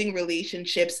of building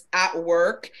relationships at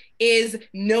work is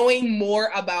knowing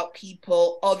more about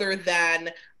people other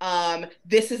than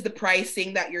this is the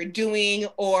pricing that you're doing,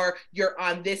 or you're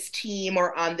on this team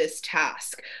or on this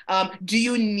task. Do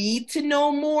you need to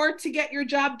know more to get your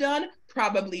job done?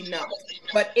 Probably not.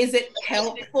 But is it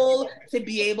helpful to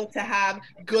be able to have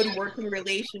good working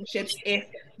relationships if,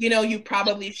 you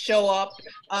probably show up,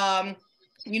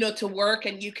 to work,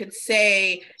 and you could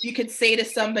say to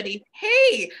somebody,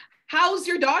 hey, how's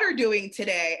your daughter doing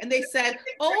today? And they said,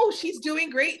 oh, she's doing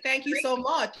great. Thank you so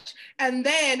much. And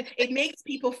then it makes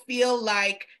people feel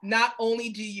like not only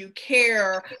do you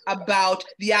care about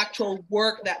the actual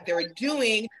work that they're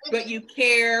doing, but you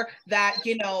care that,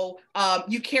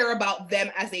 you care about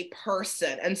them as a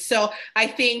person. And so I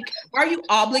think, are you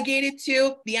obligated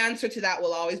to? The answer to that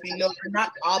will always be no, you're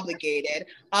not obligated.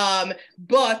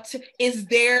 But is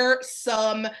there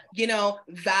some,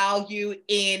 value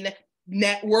in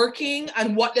networking,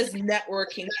 and what does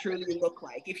networking truly look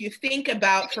like? If you think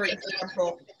about, for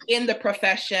example, in the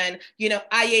profession,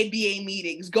 IABA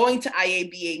meetings, going to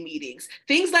IABA meetings,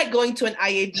 things like going to an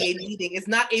IABA meeting is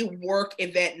not a work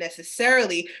event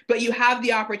necessarily, but you have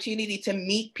the opportunity to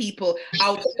meet people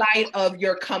outside of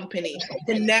your company,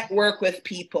 to network with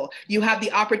people. You have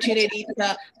the opportunity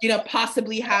to,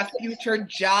 possibly have future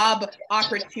job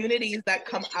opportunities that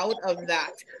come out of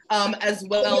that as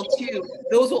well too.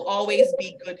 Those will always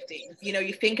be good things.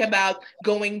 You think about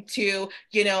going to,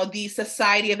 the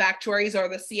Society of Actuaries or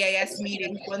the CAS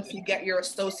meetings once you get your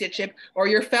associateship or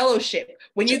your fellowship.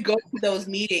 When you go to those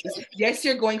meetings, yes,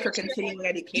 you're going for continuing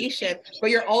education, but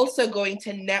you're also going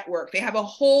to network. They have a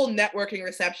whole networking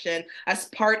reception as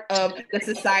part of the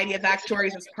Society of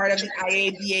Actuaries, as part of the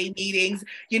IABA meetings.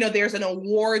 There's an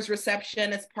awards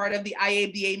reception as part of the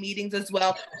IABA meetings as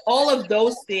well. All of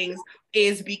those things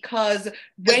is because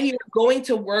when you're going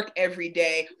to work every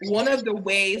day, one of the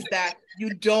ways that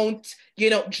you don't,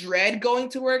 dread going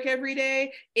to work every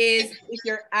day is if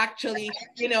you're actually,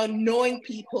 knowing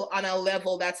people on a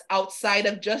level that's outside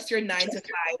of just your 9 to 5,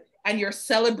 and you're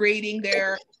celebrating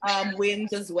their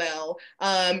wins as well.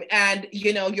 And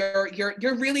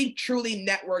you're really truly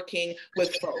networking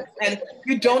with folks. And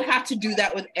you don't have to do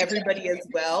that with everybody as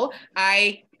well.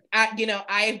 I've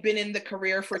been in the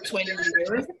career for 20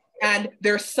 years. And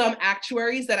there's some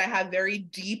actuaries that I have very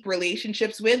deep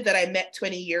relationships with that I met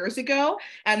 20 years ago.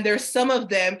 And there's some of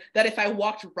them that if I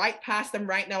walked right past them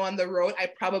right now on the road, I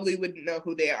probably wouldn't know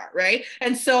who they are, right?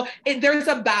 And so there's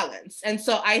a balance. And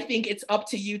so I think it's up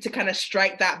to you to kind of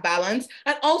strike that balance.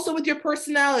 And also with your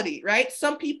personality, right?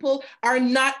 Some people are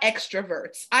not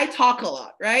extroverts. I talk a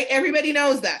lot, right? Everybody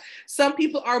knows that. Some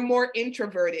people are more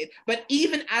introverted. But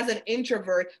even as an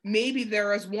introvert, maybe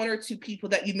there is 1 or 2 people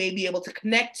that you may be able to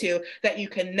connect to, that you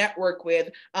can network with,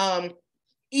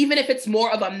 even if it's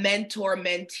more of a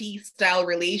mentor-mentee style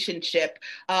relationship.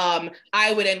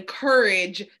 I would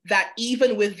encourage that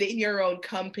even within your own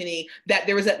company, that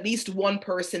there is at least one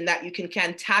person that you can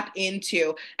tap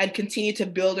into and continue to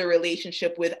build a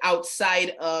relationship with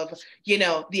outside of,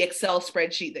 the Excel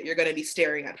spreadsheet that you're going to be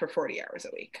staring at for 40 hours a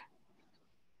week.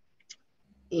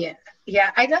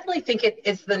 Yeah, I definitely think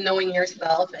it's the knowing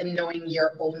yourself and knowing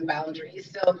your own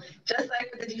boundaries. So just like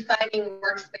with the defining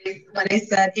workspace, when I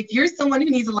said, if you're someone who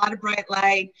needs a lot of bright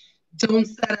light, don't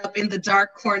set up in the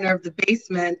dark corner of the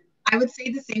basement, I would say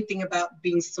the same thing about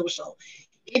being social.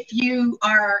 If you're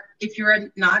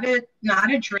not a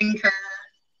drinker,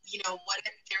 what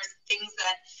if there's things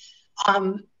that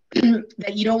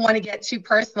that you don't want to get too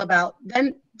personal about,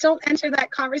 then don't enter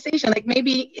that conversation. Like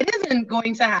maybe it isn't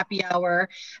going to happy hour,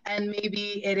 and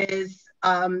maybe it is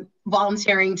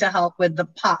volunteering to help with the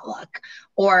potluck,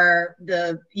 or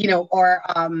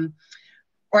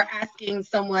or asking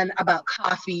someone about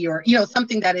coffee, or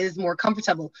something that is more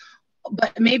comfortable.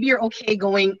 But maybe you're okay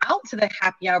going out to the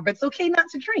happy hour, but it's okay not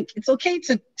to drink. It's okay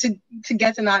to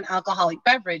get a non-alcoholic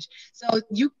beverage. So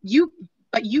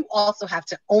but you also have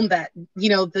to own that.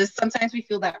 Sometimes we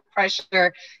feel that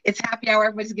pressure. It's happy hour,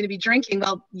 everybody's going to be drinking.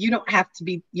 Well, you don't have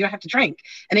to drink.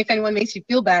 And if anyone makes you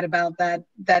feel bad about that,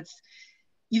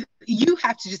 you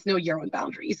have to just know your own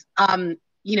boundaries. I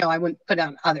wouldn't put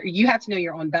on other. You have to know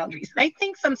your own boundaries. And I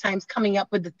think sometimes coming up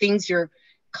with the things you're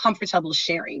comfortable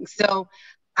sharing. So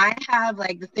I have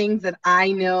the things that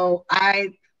I know. I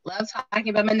love talking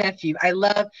about my nephew. I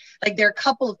love, there are a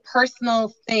couple of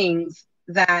personal things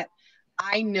that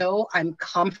I know I'm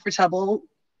comfortable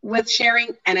with sharing,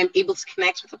 and I'm able to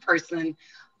connect with a person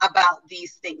about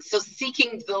these things. So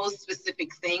seeking those specific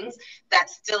things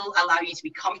that still allow you to be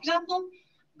comfortable,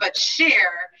 but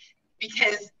share,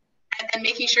 because and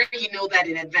making sure you know that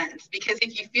in advance. Because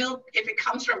if it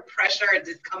comes from pressure or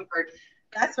discomfort,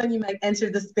 that's when you might enter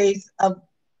the space of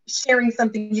sharing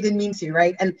something you didn't mean to,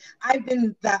 right? And I've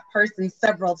been that person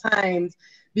several times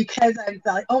because I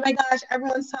thought, oh my gosh,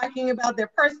 everyone's talking about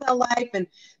their personal life and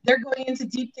they're going into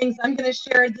deep things. I'm going to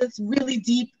share this really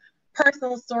deep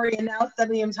personal story. And now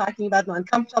suddenly I'm talking about an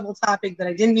uncomfortable topic that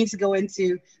I didn't need to go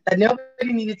into, that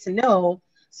nobody needed to know.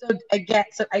 So I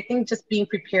think just being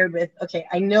prepared with, okay,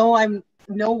 I know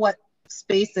what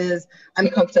spaces I'm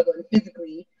comfortable in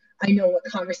physically. I know what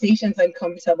conversations I'm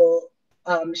comfortable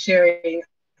sharing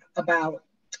about.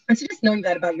 And so just knowing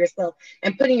that about yourself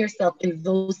and putting yourself in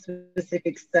those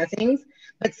specific settings,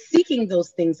 but seeking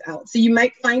those things out. So you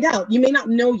might find out, you may not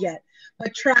know yet,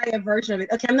 but try a version of it.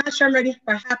 Okay, I'm not sure I'm ready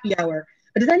for happy hour,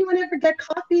 but does anyone ever get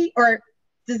coffee, or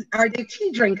are there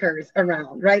tea drinkers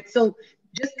around, right? So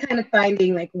just kind of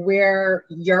finding like where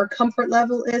your comfort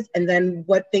level is and then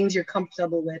what things you're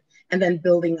comfortable with and then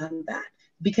building on that.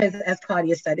 Because as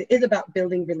Claudia said, it is about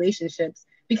building relationships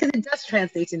because it does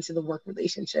translate into the work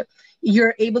relationship.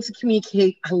 You're able to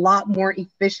communicate a lot more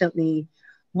efficiently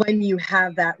when you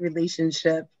have that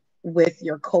relationship with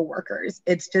your coworkers.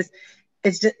 It's just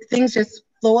things just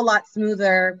flow a lot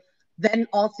smoother. Then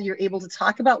also you're able to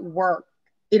talk about work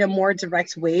in a more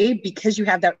direct way because you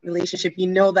have that relationship. You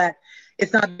know that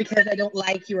it's not because I don't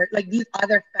like you, or like these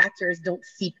other factors don't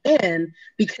seep in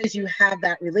because you have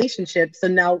that relationship. So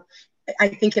now I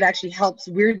think it actually helps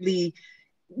weirdly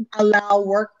allow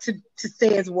work to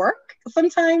stay as work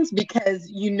sometimes, because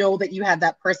you know that you have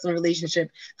that personal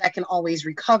relationship that can always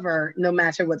recover no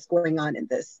matter what's going on in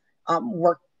this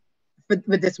work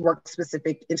with this work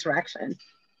specific interaction.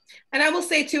 And I will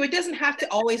say too, it doesn't have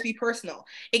to always be personal.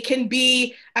 It can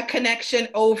be a connection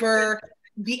over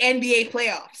the NBA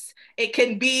playoffs. It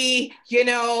can be,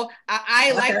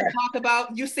 I like to talk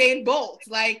about Usain Bolt.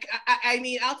 Like, I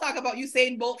mean, I'll talk about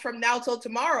Usain Bolt from now till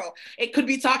tomorrow. It could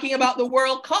be talking about the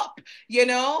World Cup, or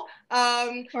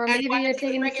maybe you're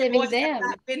taking the same exam.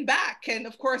 Been back, and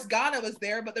of course Ghana was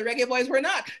there, but the Reggae Boys were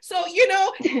not. So it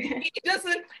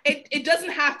doesn't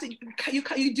have to.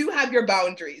 You do have your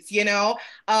boundaries,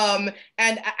 and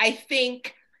I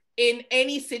think in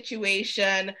any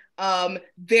situation,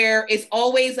 there is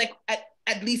always like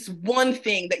at least one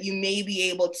thing that you may be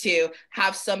able to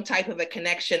have some type of a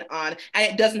connection on.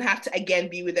 And it doesn't have to, again,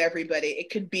 be with everybody.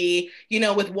 It could be,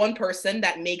 with one person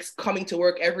that makes coming to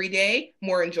work every day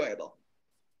more enjoyable.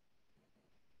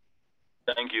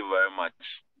 Thank you very much.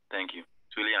 Thank you.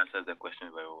 It really answers the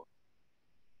question very well.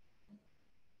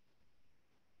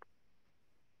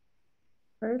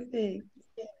 Perfect.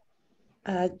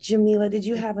 Jamila, did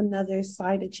you have another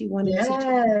slide that you wanted to?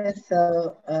 Yeah,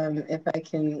 so if I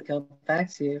can go back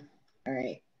to, all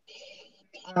right.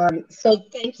 So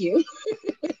thank you.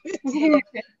 So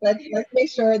let's make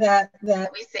sure that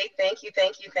we say thank you to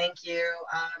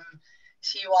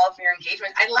you all for your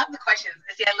engagement. I love the questions.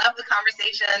 See, I love the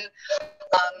conversation.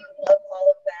 Love all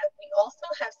of that. We also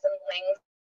have some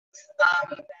links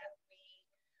that we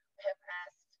have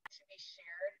asked to be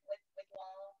shared with you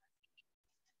all.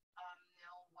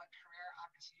 Know what career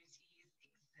opportunities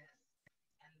exist,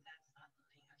 and that's not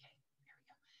moving. Okay, there we go.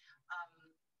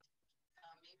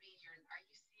 Maybe are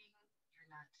you seeing? You're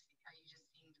not. Are you just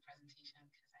seeing the presentation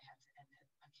because I have to end it?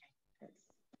 Okay.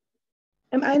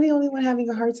 Am I the only one having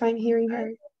a hard time hearing her?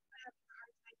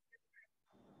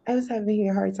 I was having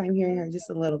a hard time hearing her just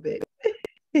a little bit.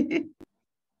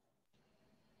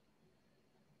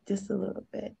 Just a little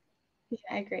bit. Yeah,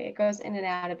 I agree. It goes in and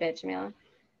out a bit, Jamila.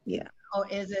 Yeah. Oh,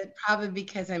 is it probably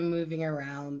because I'm moving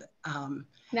around? Now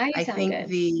you sound good.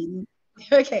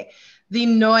 The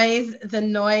noise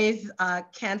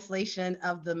cancellation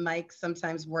of the mic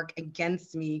sometimes work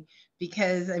against me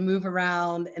because I move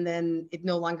around and then it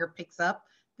no longer picks up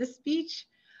the speech.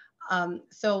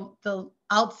 So the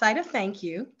outside of thank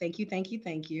you to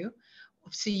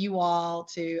you all,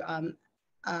 to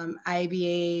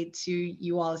IBA, to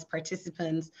you all as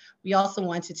participants. We also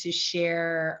wanted to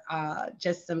share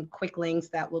just some quick links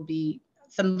that will be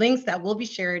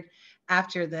shared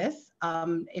after this.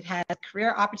 It has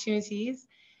career opportunities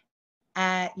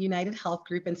at United Health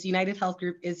Group, and so United Health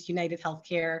Group is United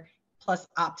Healthcare plus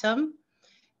Optum.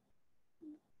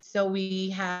 So we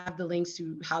have the links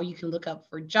to how you can look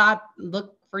for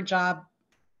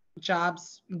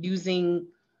jobs using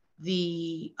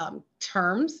the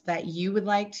terms that you would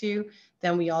like to.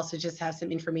 Then we also just have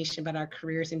some information about our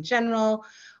careers in general.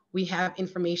 We have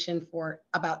information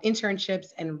about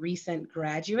internships and recent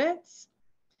graduates.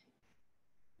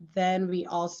 Then we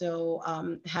also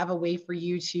have a way for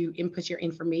you to input your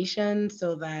information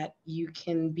so that you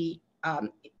can be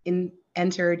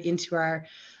entered into our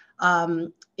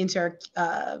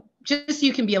just so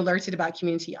you can be alerted about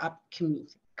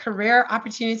career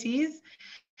opportunities,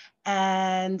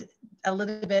 and a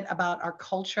little bit about our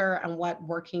culture and what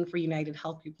working for United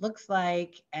Health Group looks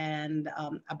like, and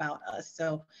about us.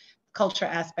 So culture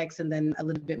aspects, and then a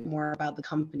little bit more about the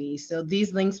company. So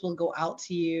these links will go out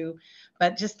to you,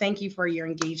 but just thank you for your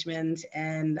engagement,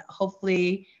 and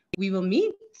hopefully we will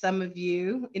meet some of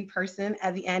you in person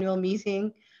at the annual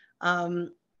meeting.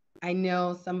 I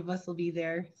know some of us will be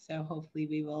there, so hopefully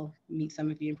we will meet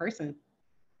some of you in person.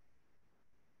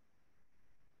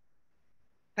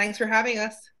 Thanks for having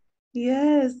us.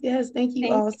 Yes, yes. Thank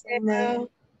you all so much.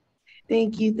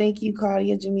 Thank you,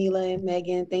 Claudia, Jamila, and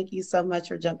Megan. Thank you so much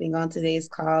for jumping on today's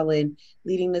call and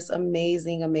leading this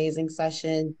amazing, amazing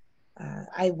session.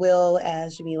 I will,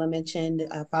 as Jamila mentioned,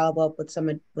 follow up with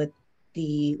with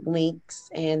the links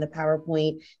and the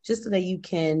PowerPoint, just so that you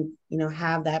can,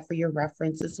 have that for your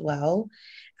reference as well.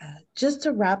 Just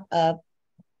to wrap up,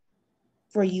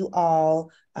 for you all,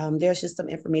 there's just some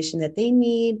information that they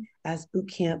need as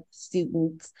bootcamp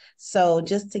students. So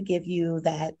just to give you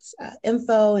that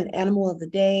info, and animal of the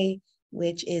day,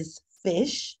 which is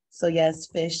fish. So yes,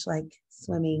 fish, like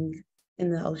swimming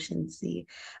in the ocean, sea.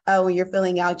 When you're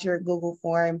filling out your Google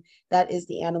form, that is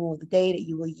the animal of the day that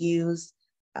you will use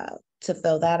to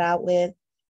fill that out with.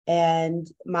 And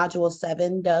module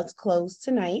 7 does close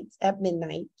tonight at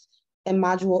midnight. And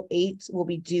module 8 will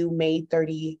be due May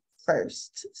 31st.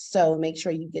 So make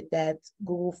sure you get that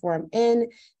Google form in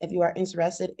if you are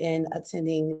interested in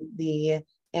attending the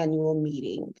annual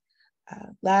meeting.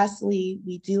 Lastly,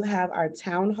 we do have our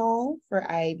town hall for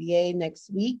IABA next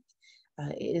week.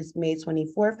 It is May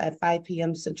 24th at 5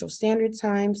 p.m. Central Standard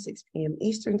Time, 6 p.m.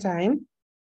 Eastern Time.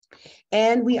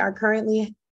 And we are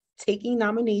currently taking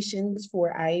nominations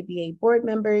for IABA board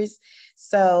members.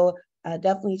 So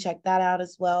definitely check that out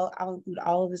as well. I'll include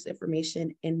all of this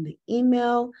information in the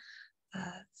email.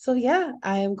 So yeah,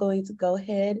 I am going to go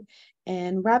ahead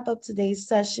and wrap up today's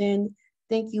session.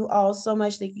 Thank you all so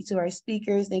much. Thank you to our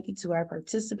speakers. Thank you to our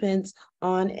participants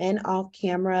on and off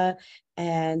camera.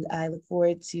 And I look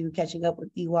forward to catching up with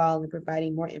you all and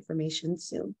providing more information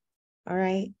soon. All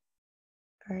right.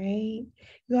 All right.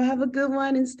 You all have a good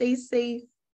one and stay safe.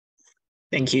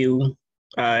 Thank you.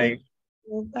 Bye.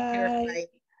 Bye.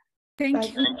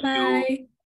 Thank you. Bye.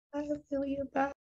 Bye, Ophelia. Bye.